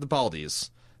is the Baldies,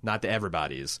 not the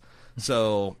everybody's.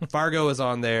 So Fargo is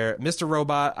on there. Mr.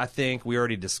 Robot, I think we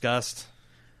already discussed.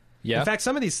 Yeah. In fact,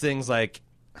 some of these things, like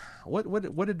what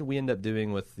did we end up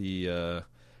doing with the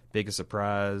Biggest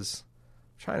Surprise?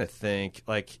 Trying to think,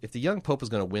 like, if the young Pope was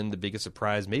going to win the Biggest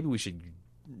Surprise, maybe we should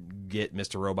get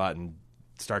Mr. Robot and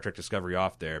Star Trek Discovery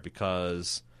off there,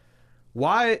 because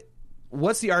why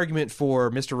what's the argument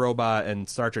for Mr. Robot and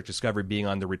Star Trek Discovery being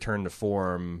on the return to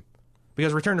form?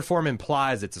 Because return to form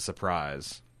implies it's a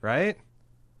surprise, right?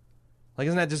 Like,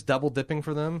 isn't that just double dipping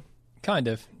for them? Kind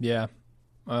of, yeah.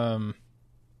 I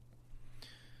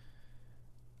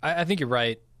think you're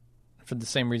right. For the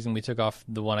same reason we took off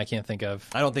the one I can't think of.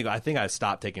 I think I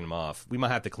stopped taking them off. We might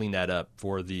have to clean that up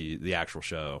for the actual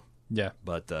show. Yeah.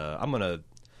 But I'm going to...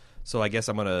 So I guess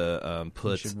I'm going to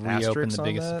put asterisks on that. Reopen the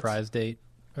biggest surprise date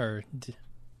or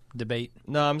debate.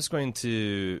 No, I'm just going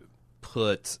to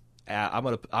put... I'm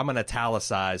going to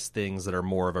italicize things that are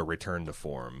more of a return to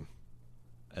form.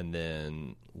 And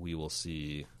then we will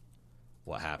see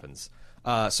what happens.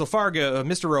 So Fargo,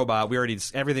 Mr. Robot, we already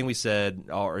everything we said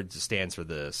stands for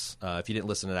this. If you didn't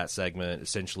listen to that segment,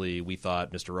 essentially we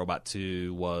thought Mr. Robot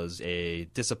 2 was a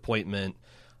disappointment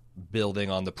building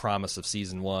on the promise of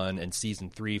Season 1, and Season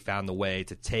 3 found the way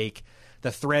to take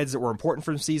the threads that were important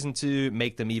from Season 2,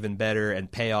 make them even better,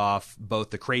 and pay off both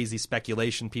the crazy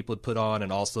speculation people had put on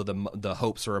and also the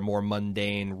hopes for a more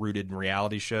mundane, rooted in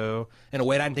reality show in a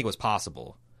way that I didn't think was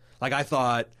possible. Like, I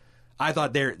thought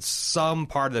some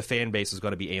part of the fan base was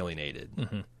going to be alienated.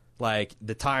 Mm-hmm. Like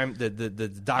the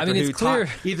Doctor Who either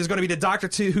there's going to be the Doctor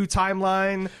Who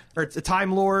timeline or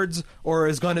Time Lords, or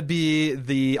is going to be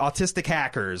the autistic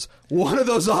hackers. One of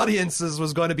those audiences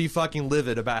was going to be fucking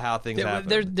livid about how things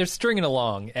happen. They're stringing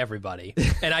along everybody,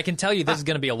 and I can tell you this is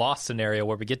going to be a lost scenario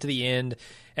where we get to the end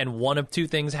and one of two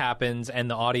things happens,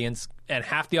 and the audience and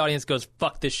half the audience goes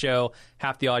fuck this show,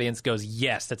 half the audience goes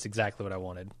yes, that's exactly what I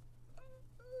wanted.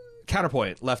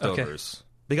 Counterpoint, leftovers. Okay.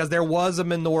 Because there was a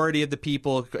minority of the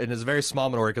people, and it's a very small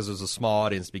minority because it was a small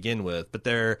audience to begin with, but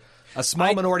a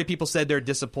small minority of people said they're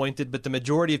disappointed, but the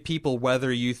majority of people,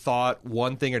 whether you thought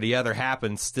one thing or the other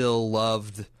happened, still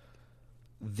loved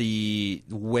the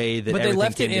way that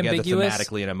everything came together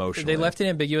thematically and emotionally. They left it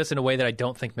ambiguous in a way that I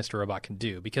don't think Mr. Robot can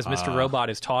do, because Mr. Robot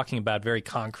is talking about very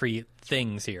concrete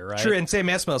things here, right? True, and Sam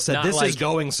Esmail said, this is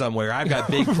going somewhere. I've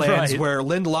got big plans. Right. Where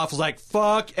Lindelof was like,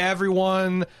 fuck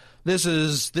everyone. There's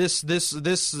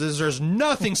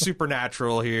nothing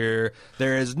supernatural here.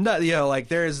 There is no,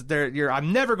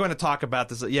 I'm never going to talk about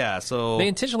this. Yeah, so they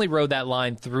intentionally rode that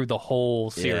line through the whole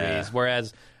series,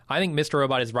 whereas I think Mr.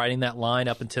 Robot is riding that line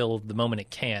up until the moment it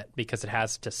can't, because it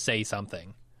has to say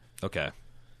something. Okay.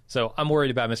 So I'm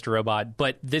worried about Mr. Robot,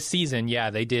 but this season,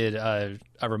 they did a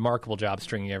remarkable job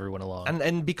stringing everyone along.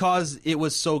 And because it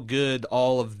was so good,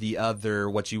 all of the other,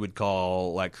 what you would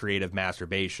call like creative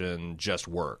masturbation, just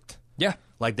worked. Yeah.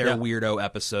 Like their weirdo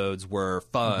episodes were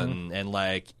fun, and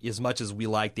like as much as we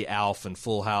liked the Alf and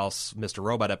Full House Mr.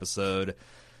 Robot episode,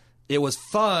 it was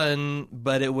fun,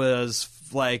 but it was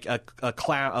like a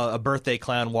clown, a birthday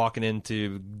clown walking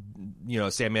into,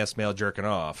 Sam Esmail jerking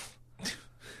off.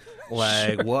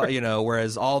 Like, sure. What,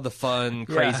 whereas all the fun,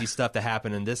 crazy stuff that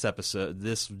happened in this episode,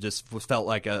 this just felt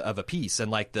like of a piece.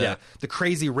 And like the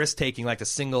crazy risk taking, like the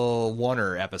single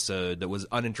oneer episode that was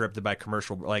uninterrupted by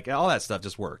commercial, like all that stuff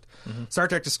just worked. Mm-hmm. Star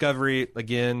Trek Discovery,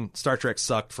 again, Star Trek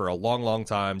sucked for a long, long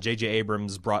time. J.J.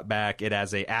 Abrams brought back it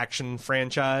as a action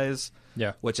franchise.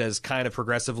 Yeah, which has kind of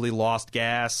progressively lost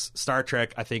gas. Star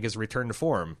Trek, I think, has returned to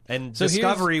form. And so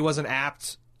Discovery was an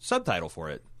apt subtitle for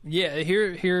it. Yeah,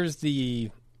 here's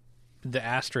the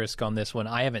asterisk on this one.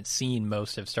 I haven't seen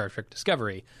most of Star Trek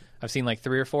Discovery. I've seen like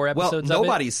 3 or 4 episodes of it.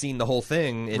 Nobody's seen the whole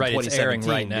thing in 2017 it's airing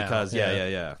right now.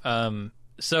 Because,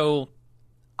 so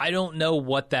I don't know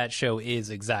what that show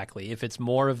is exactly. If it's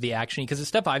more of the action-y, because the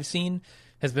stuff I've seen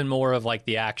has been more of like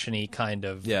the action-y kind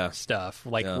of stuff.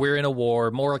 Like we're in a war,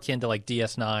 more akin to like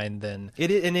DS9 than...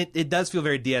 It does feel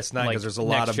very DS9 because there's a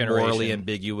lot of morally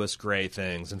ambiguous gray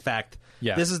things. In fact,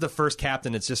 this is the first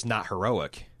captain that's just not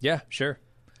heroic. Yeah, sure.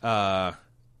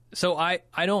 So I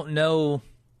don't know,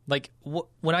 like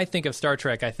when I think of Star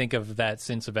Trek, I think of that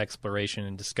sense of exploration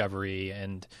and discovery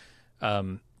and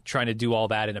trying to do all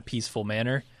that in a peaceful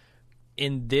manner.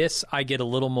 In this, I get a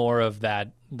little more of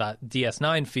that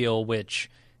DS9 feel, which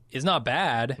is not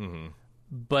bad,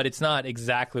 but it's not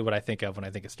exactly what I think of when I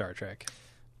think of Star Trek.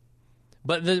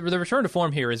 But the return to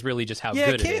form here is really just how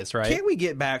good it is, right? Can't we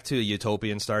get back to a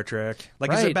utopian Star Trek?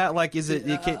 Like, is it about like is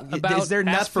there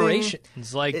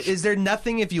aspirations? Like, is there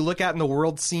nothing if you look out in the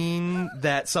world scene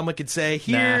that someone could say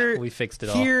here? We fixed it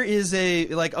all. Here is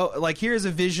here's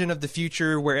a vision of the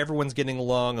future where everyone's getting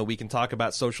along, and we can talk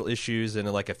about social issues in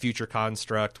like a future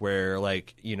construct where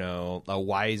a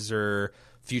wiser,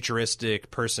 futuristic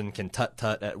person can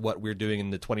tut at what we're doing in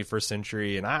the 21st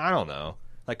century, and I don't know.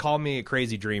 Like, call me a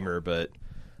crazy dreamer, but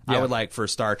I would like for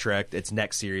Star Trek, its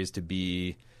next series, to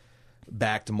be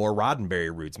back to more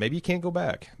Roddenberry roots. Maybe you can't go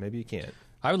back. Maybe you can't.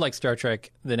 I would like Star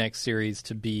Trek, the next series,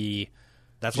 to be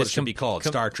That's what it should be called.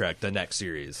 Star Trek: The Next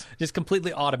Series. Just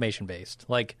completely automation based.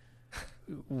 Like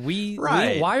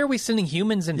why are we sending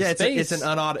humans into space? It's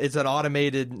an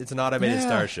automated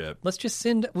starship. Let's just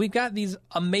send. We've got these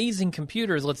amazing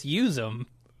computers. Let's use them.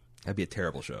 That'd be a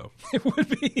terrible show. It would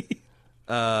be.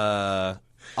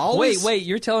 Always... Wait!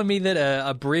 You're telling me that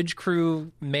a bridge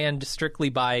crew manned strictly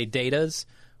by datas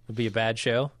would be a bad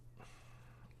show?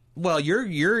 Well,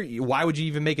 why would you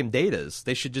even make them datas?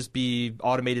 They should just be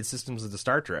automated systems of the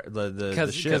Star Trek, the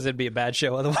ship. Because it'd be a bad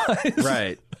show otherwise.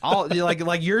 Right.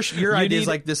 Like your idea is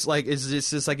like this. Like is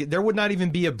this like there would not even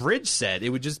be a bridge set. It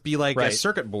would just be like a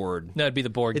circuit board. No, it'd be the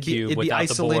Borg cube. It'd be without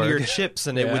isolinear the Borg. chips,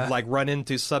 and it would like run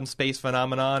into some space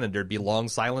phenomenon, and there'd be long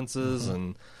silences,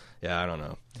 and I don't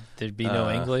know. There'd be no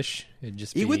English. It'd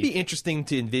just be... It would be interesting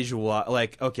to visualize.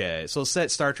 Like, okay, so set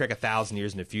Star Trek 1,000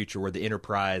 years in the future, where the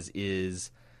Enterprise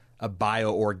is a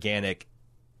bioorganic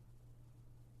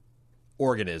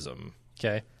organism.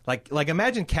 Okay. Like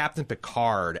imagine Captain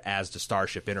Picard as the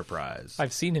Starship Enterprise.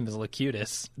 I've seen him as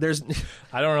Locutus.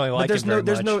 I don't really like him very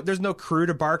much. There's no crew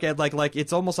to bark at. Like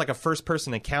it's almost like a first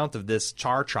person account of this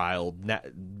Char Child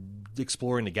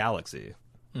exploring the galaxy.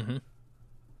 Mm-hmm.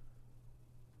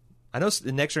 I know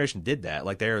the Next Generation did that.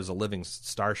 Like there is a living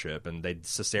starship, and they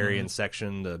cesarean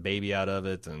section the baby out of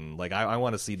it, and like I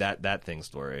want to see that thing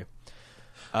story.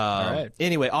 All right.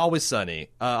 Anyway, Always Sunny.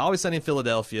 Always Sunny in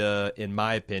Philadelphia, in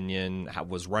my opinion,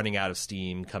 was running out of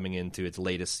steam coming into its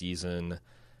latest season,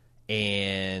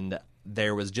 and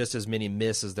there was just as many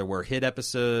misses as there were hit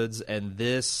episodes, and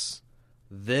this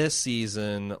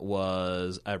season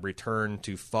was a return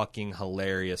to fucking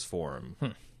hilarious form.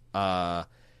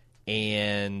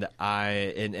 And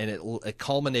it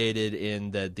culminated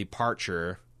in the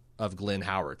departure of Glenn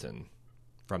Howerton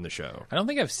from the show. I don't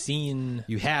think I've seen.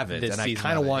 You haven't, this and I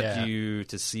kind of want you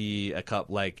to see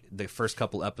the first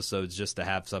couple episodes just to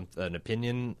have an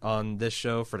opinion on this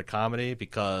show for the comedy,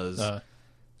 because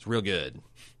it's real good.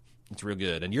 It's real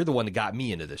good, and you're the one that got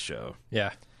me into this show.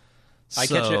 Yeah, I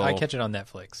catch it on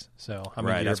Netflix, so I'm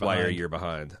right. That's behind. why you're a year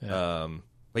behind. Yeah.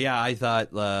 But yeah, I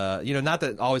thought not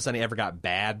that Always Sunny ever got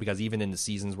bad, because even in the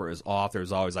seasons where it was off, there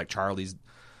was always like Charlie's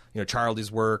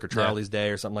Work or Charlie's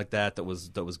Day or something like that was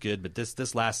good. But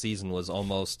this last season was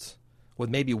almost, with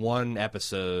maybe one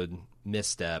episode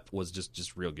misstep, was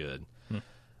just real good.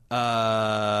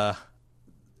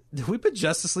 Did we put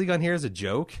Justice League on here as a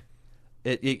joke?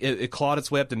 It clawed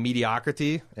its way up to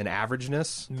mediocrity and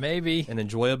averageness, maybe, and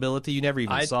enjoyability. You never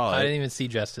even saw it. I didn't even see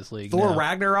Justice League. Thor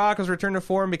Ragnarok was returned to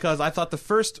form, because I thought the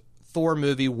first Thor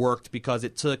movie worked because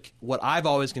it took what I've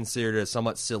always considered a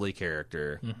somewhat silly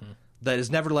character that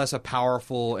is nevertheless a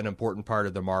powerful and important part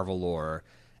of the Marvel lore,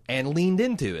 and leaned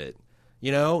into it.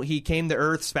 You know, he came to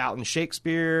Earth spouting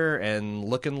Shakespeare and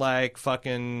looking like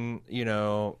fucking,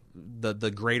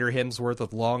 the greater Hemsworth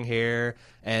with long hair,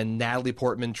 and Natalie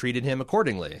Portman treated him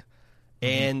accordingly.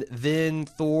 And then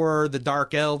Thor, the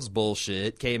Dark Elves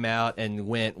bullshit came out and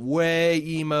went way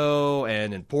emo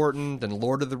and important, and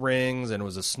Lord of the Rings, and it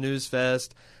was a snooze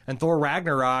fest. And Thor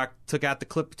Ragnarok took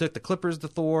the Clippers to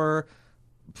Thor,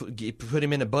 put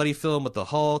him in a buddy film with the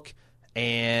Hulk,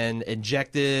 and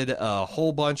injected a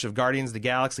whole bunch of Guardians of the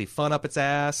Galaxy fun up its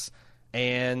ass,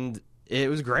 and it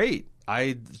was great.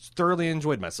 I thoroughly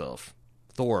enjoyed myself.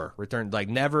 Thor returned, like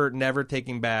never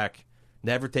taking back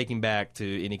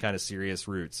to any kind of serious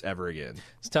roots ever again.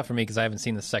 It's tough for me because I haven't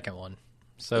seen the second one,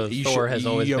 so Thor has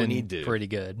always been pretty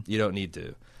good. You don't need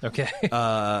to. Okay.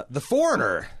 The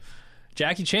Foreigner.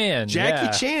 Jackie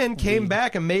Chan came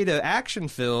back and made an action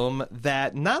film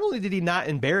that not only did he not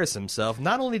embarrass himself,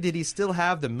 not only did he still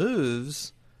have the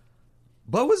moves,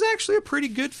 but was actually a pretty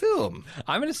good film.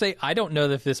 I'm going to say I don't know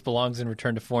if this belongs in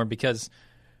Return to Form, because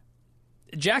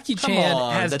Jackie Chan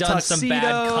has done some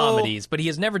bad comedies, but he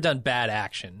has never done bad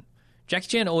action. Jackie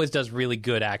Chan always does really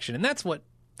good action, and that's what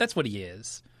he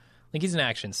is. Like, he's an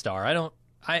action star.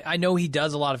 I know he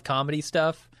does a lot of comedy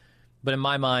stuff, but in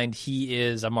my mind, he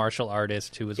is a martial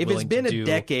artist who is willing to do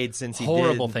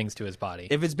horrible things to his body.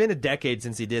 If it's been a decade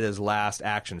since he did his last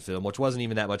action film, which wasn't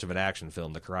even that much of an action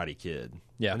film, The Karate Kid.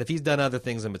 Yeah. And if he's done other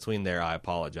things in between there, I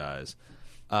apologize.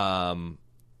 But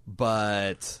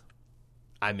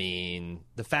I mean,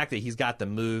 the fact that he's got the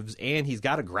moves and he's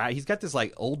got this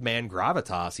like old man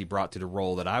gravitas he brought to the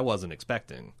role that I wasn't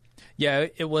expecting. Yeah,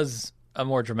 it was a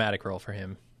more dramatic role for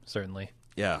him, certainly.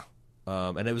 Yeah.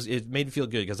 And it made me feel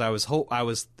good, because I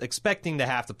was expecting to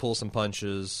have to pull some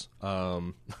punches.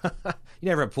 You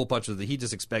never have to pull punches. He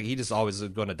just always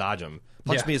going to dodge them.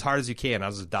 Punch me as hard as you can. I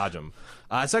was just dodge them.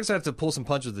 I expected to have to pull some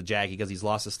punches with Jackie because he's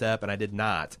lost a step, and I did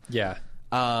not. Yeah.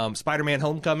 Spider-Man: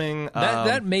 Homecoming.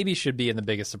 That maybe should be in the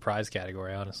biggest surprise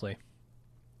category, honestly.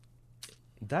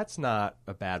 That's not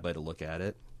a bad way to look at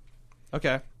it.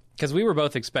 Okay. Because we were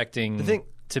both expecting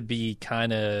to be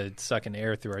kind of sucking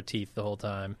air through our teeth the whole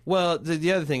time. Well,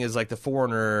 the other thing is, like, The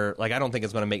Foreigner, like, I don't think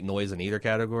it's going to make noise in either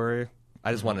category.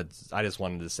 I just wanted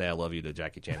to say I love you to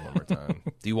Jackie Chan one more time.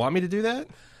 Do you want me to do that?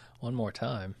 One more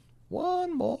time.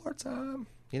 One more time.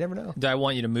 You never know. Do I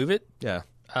want you to move it? Yeah.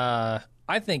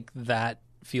 I think that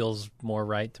feels more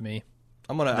right to me.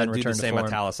 I'm going to do the same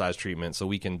italicized treatment so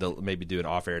we can maybe do an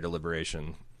off-air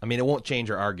deliberation. I mean, it won't change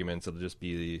our arguments. It'll just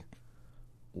be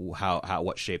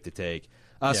what shape to take.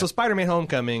 So Spider-Man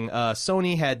Homecoming,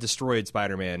 Sony had destroyed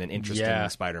Spider-Man, an interesting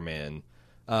Spider-Man.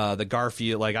 The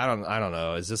Garfield, like, I don't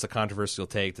know. Is this a controversial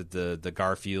take that the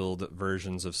Garfield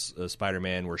versions of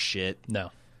Spider-Man were shit?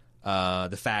 No.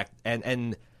 The fact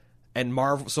and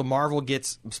Marvel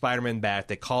gets Spider-Man back.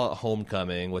 They call it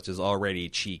Homecoming, which is already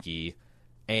cheeky,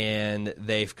 and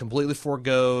they've completely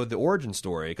forego the origin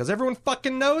story because everyone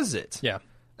fucking knows it. Yeah.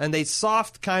 And they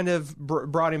soft kind of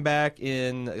brought him back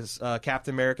in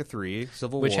Captain America 3,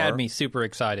 Civil War. Which had me super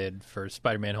excited for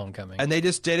Spider-Man Homecoming. And they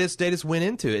just went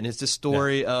into it. And it's the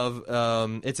story of...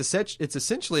 it's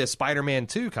essentially a Spider-Man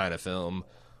 2 kind of film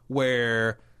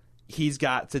where he's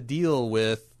got to deal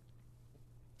with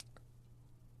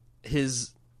his...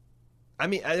 I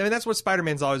mean that's what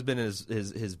Spider-Man's always been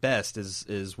his best,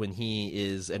 is when he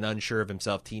is an unsure of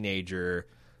himself teenager...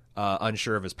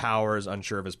 unsure of his powers,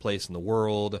 unsure of his place in the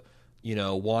world,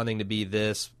 wanting to be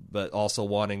this, but also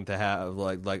wanting to have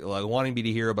like wanting to be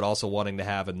the hero, but also wanting to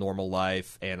have a normal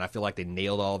life. And I feel like they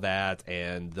nailed all that.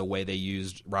 And the way they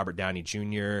used Robert Downey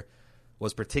Jr.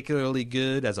 was particularly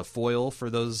good as a foil for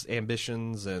those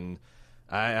ambitions. And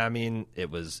I mean,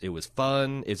 it was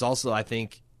fun. It's also, I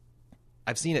think,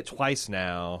 I've seen it twice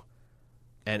now.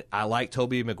 And I like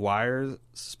Tobey Maguire's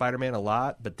Spider-Man a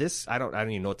lot, but this I don't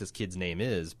even know what this kid's name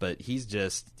is, but he's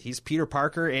Peter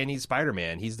Parker and he's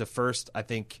Spider-Man. He's the first, I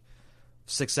think,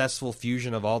 successful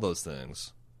fusion of all those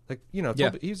things. Like,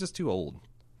 Tobey, he's just too old.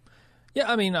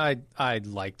 Yeah, I mean, I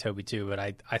like Tobey too, but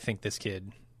I think this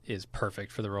kid is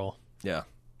perfect for the role. Yeah.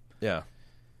 Yeah.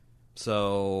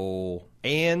 So,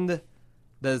 and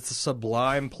the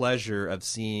sublime pleasure of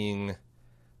seeing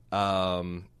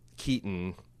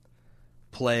Keaton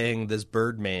playing this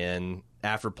Birdman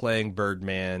after playing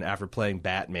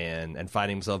Batman and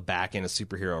finding himself back in a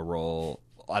superhero role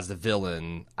as the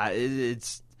villain.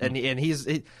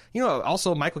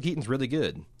 Also Michael Keaton's really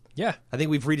good. Yeah. I think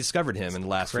we've rediscovered him in the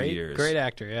last few years. Great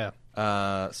actor, yeah.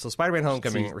 So Spider-Man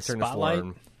Homecoming, Return to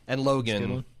Form, and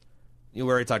Logan. We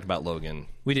already talked about Logan.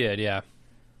 We did, yeah.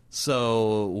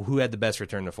 So who had the best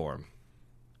return to form?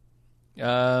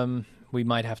 We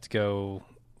might have to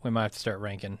start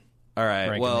ranking. All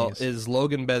right. Well, these. Is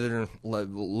Logan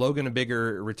a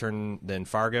bigger return than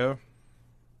Fargo?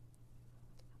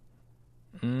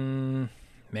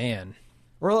 Man.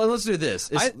 Well, let's do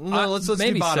this. Let's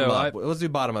do bottom up. Let's do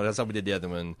bottom up. That's how we did the other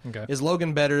one. Okay. Is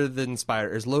Logan better than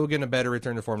Is Logan a better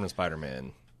return to form than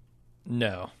Spider-Man?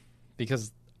 No,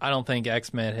 because I don't think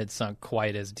X-Men had sunk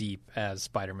quite as deep as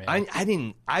Spider-Man. I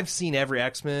didn't. I've seen every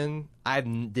X-Men. I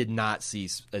did not see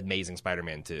Amazing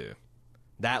Spider-Man 2.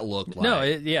 That looked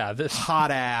like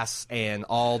hot ass, and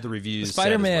all the reviews.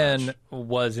 Spider-Man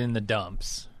was in the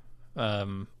dumps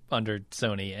under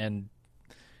Sony, and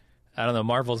I don't know.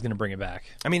 Marvel's going to bring it back.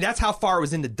 I mean, that's how far it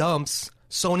was in the dumps.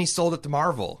 Sony sold it to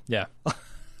Marvel. Yeah,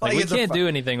 we can't do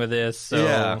anything with this.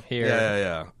 So here,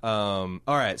 yeah. All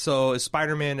right. So is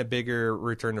Spider-Man a bigger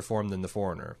return to form than The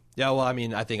Foreigner? Yeah. Well, I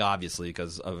mean, I think obviously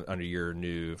because under your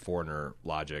new Foreigner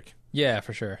logic. Yeah,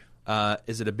 for sure.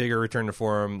 Is it a bigger return to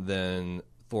form than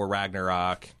Thor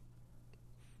Ragnarok?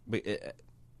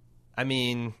 I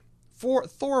mean,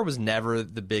 Thor was never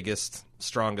the biggest,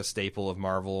 strongest staple of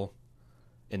Marvel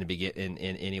in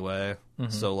any way.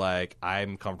 Mm-hmm. So, like,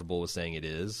 I'm comfortable with saying it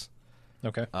is.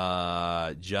 Okay.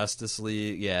 Justice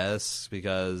League, yes,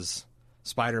 because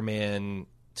Spider-Man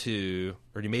 2,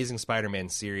 or the Amazing Spider-Man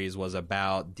series, was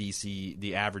about DC,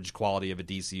 the average quality of a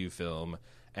DCU film,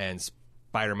 and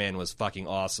Spider-Man was fucking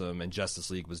awesome, and Justice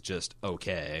League was just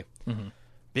okay. Mm-hmm.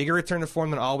 Bigger return to form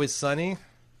than Always Sunny?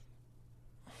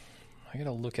 I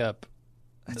gotta look up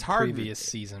previous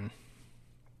season.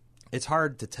 It's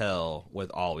hard to tell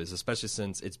with Always, especially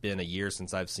since it's been a year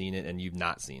since I've seen it and you've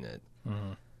not seen it.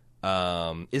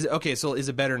 Mm-hmm. Is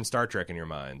it better than Star Trek in your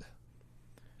mind?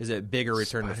 Is it bigger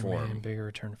return to form? Bigger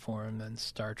return to form than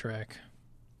Star Trek.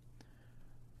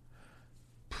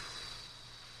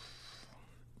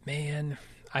 Man,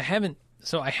 I haven't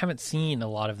seen a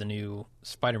lot of the new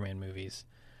Spider-Man movies.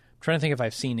 I'm trying to think if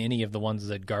I've seen any of the ones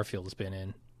that Garfield's been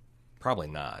in. Probably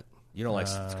not. You don't like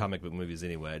comic book movies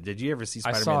anyway. Did you ever see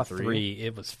Spider-Man 3? I saw 3.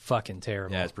 It was fucking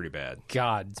terrible. Yeah, it's pretty bad.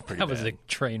 God, that was a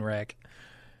train wreck.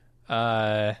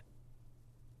 Yeah,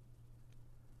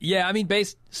 I mean,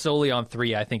 based solely on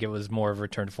 3, I think it was more of a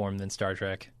return to form than Star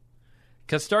Trek.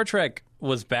 Because Star Trek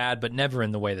was bad, but never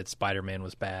in the way that Spider-Man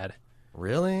was bad.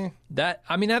 Really? That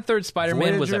third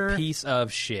Spider-Man was a piece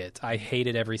of shit. I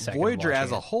hated every second. Voyager of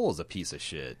as a it. whole is a piece of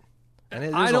shit.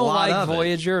 And I don't like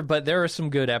Voyager, but there are some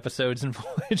good episodes in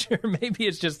Voyager. Maybe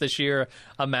it's just the sheer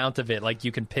amount of it. Like,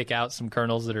 you can pick out some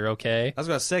kernels that are okay. I was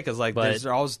going to say, because like, there's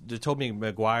always Tobey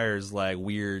Maguire's like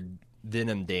weird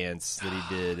Venom dance that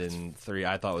he did in 3.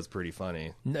 I thought was pretty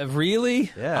funny.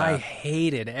 Really? Yeah. I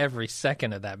hated every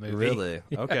second of that movie. Really?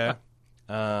 Yeah. Okay.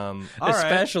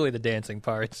 Especially the dancing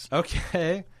parts.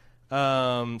 Okay.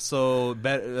 So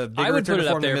bigger I would put it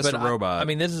up there, Mr. but Robot. I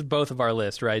mean, this is both of our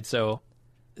list, right? So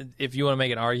if you want to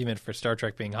make an argument for Star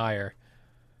Trek being higher.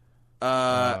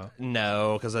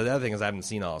 No, because the other thing is I haven't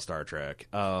seen all of Star Trek.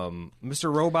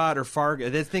 Mr. Robot or Fargo.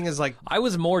 The thing is, like, I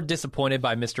was more disappointed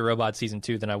by Mr. Robot season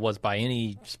 2 than I was by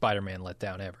any Spider-Man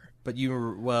letdown ever. But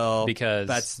because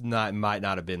that's might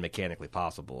not have been mechanically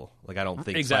possible. Like, I don't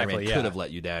think Spider-Man could have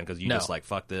let you down because you just like,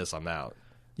 fuck this, I'm out.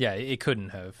 Yeah, it couldn't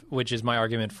have, which is my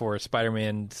argument for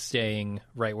Spider-Man staying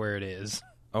right where it is.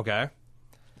 Okay.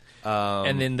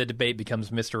 And then the debate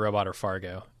becomes Mr. Robot or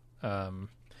Fargo.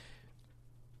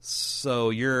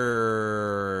 So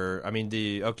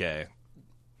okay.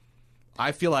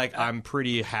 I feel like I'm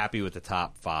pretty happy with the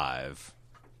top 5.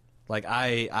 Like,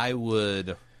 I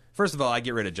would... First of all, I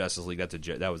get rid of Justice League.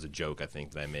 That was a joke, I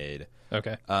think, that I made.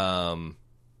 Okay.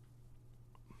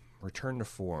 Return to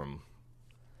form.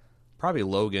 Probably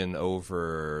Logan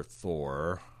over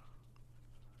Thor.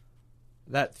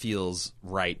 That feels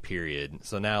right, period.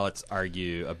 So now let's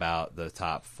argue about the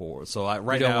top 4. So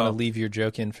you don't want to leave your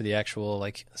joke in for the actual,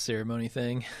 like, ceremony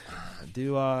thing?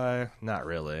 Do I? Not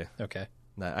really. Okay.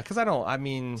 Because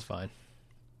it's fine.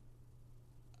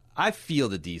 I feel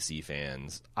the DC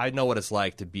fans. I know what it's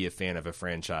like to be a fan of a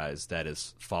franchise that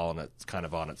has fallen kind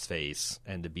of on its face,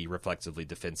 and to be reflexively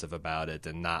defensive about it,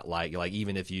 and not like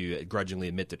even if you grudgingly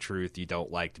admit the truth, you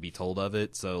don't like to be told of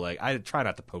it. So like, I try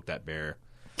not to poke that bear.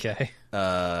 Okay.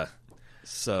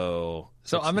 So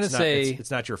I'm going to say it's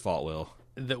not your fault, Will.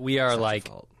 That we are like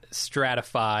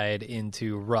stratified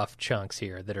into rough chunks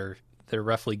here they're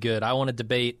roughly good. I want to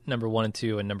debate number 1 and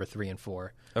 2 and number 3 and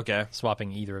 4. Okay.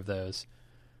 Swapping either of those.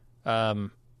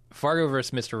 Fargo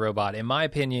versus Mr. Robot. In my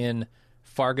opinion,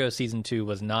 Fargo season 2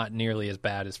 was not nearly as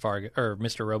bad as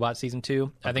Mr. Robot season 2.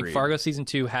 Agreed. I think Fargo season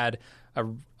 2 had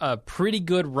a pretty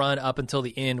good run up until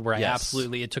the end, where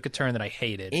it took a turn that I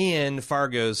hated. And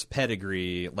Fargo's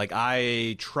pedigree, like,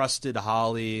 I trusted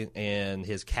Hawley and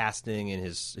his casting and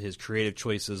his creative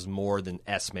choices more than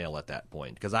S-Mail at that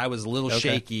point, because I was a little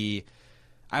shaky.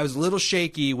 I was a little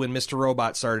shaky when Mr.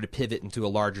 Robot started to pivot into a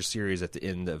larger series at the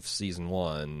end of season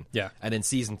 1. Yeah. And then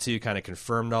season 2 kind of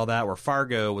confirmed all that, where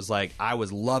Fargo was like, I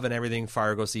was loving everything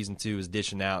Fargo season 2 was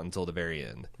dishing out until the very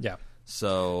end. Yeah.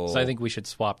 So I think we should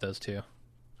swap those two.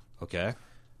 Okay.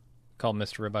 Call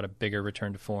Mr. Robot a bigger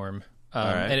return to form. All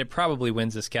right. And it probably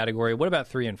wins this category. What about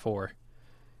 3 and 4?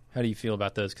 How do you feel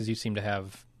about those? Because you seem to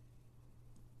have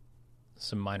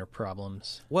some minor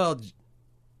problems. Well,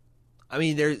 I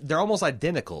mean, they're almost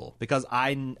identical, because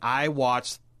I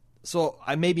watched, so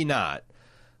I maybe not,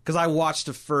 because I watched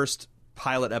the first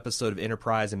pilot episode of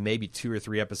Enterprise and maybe 2 or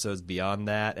 3 episodes beyond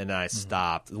that, and then I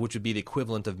stopped, which would be the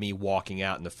equivalent of me walking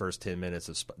out in the first 10 minutes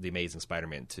of The Amazing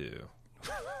Spider-Man 2,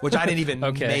 which I didn't even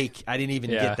make. I didn't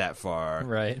even get that far.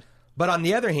 Right. But on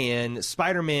the other hand,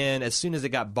 Spider-Man, as soon as it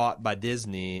got bought by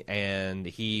Disney and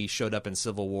he showed up in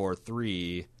Civil War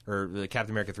 3, or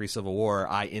Captain America 3 Civil War,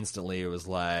 I instantly was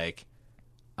like,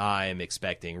 I'm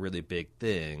expecting really big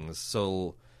things.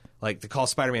 So, like, to call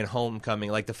Spider-Man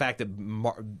Homecoming, like, the fact that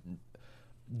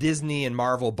Disney and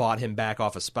Marvel bought him back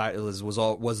off of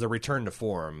was the return to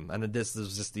form, and this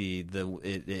was just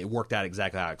it worked out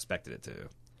exactly how I expected it to.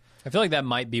 I feel like that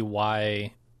might be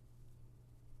why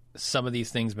some of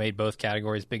these things made both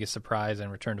categories biggest surprise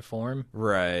and return to form.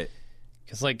 Right.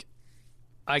 Because, like,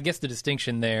 I guess the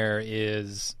distinction there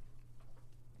is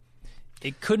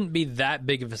it couldn't be that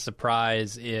big of a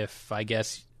surprise if, I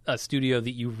guess, a studio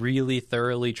that you really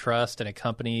thoroughly trust and a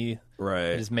company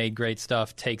that has made great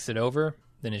stuff takes it over.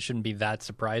 Then it shouldn't be that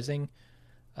surprising.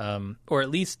 Or at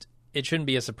least it shouldn't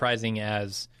be as surprising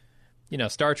as,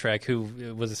 Star Trek,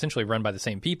 who was essentially run by the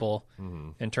same people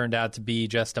and turned out to be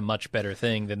just a much better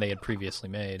thing than they had previously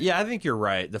made. Yeah, I think you're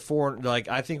right.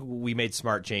 I think we made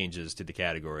smart changes to the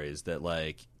categories, that,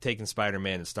 like, taking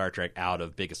Spider-Man and Star Trek out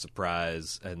of biggest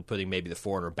surprise and putting maybe The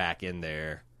Foreigner back in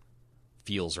there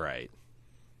feels right.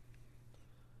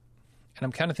 And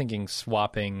I'm kind of thinking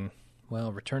swapping.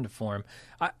 Well, return to form.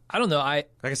 I don't know. Like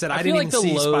I said, I didn't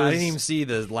even see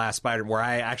the last Spider where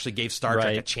I actually gave Star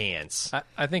Trek a chance.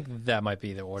 I think that might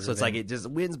be the order. So it's like it just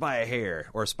wins by a hair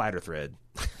or a spider thread.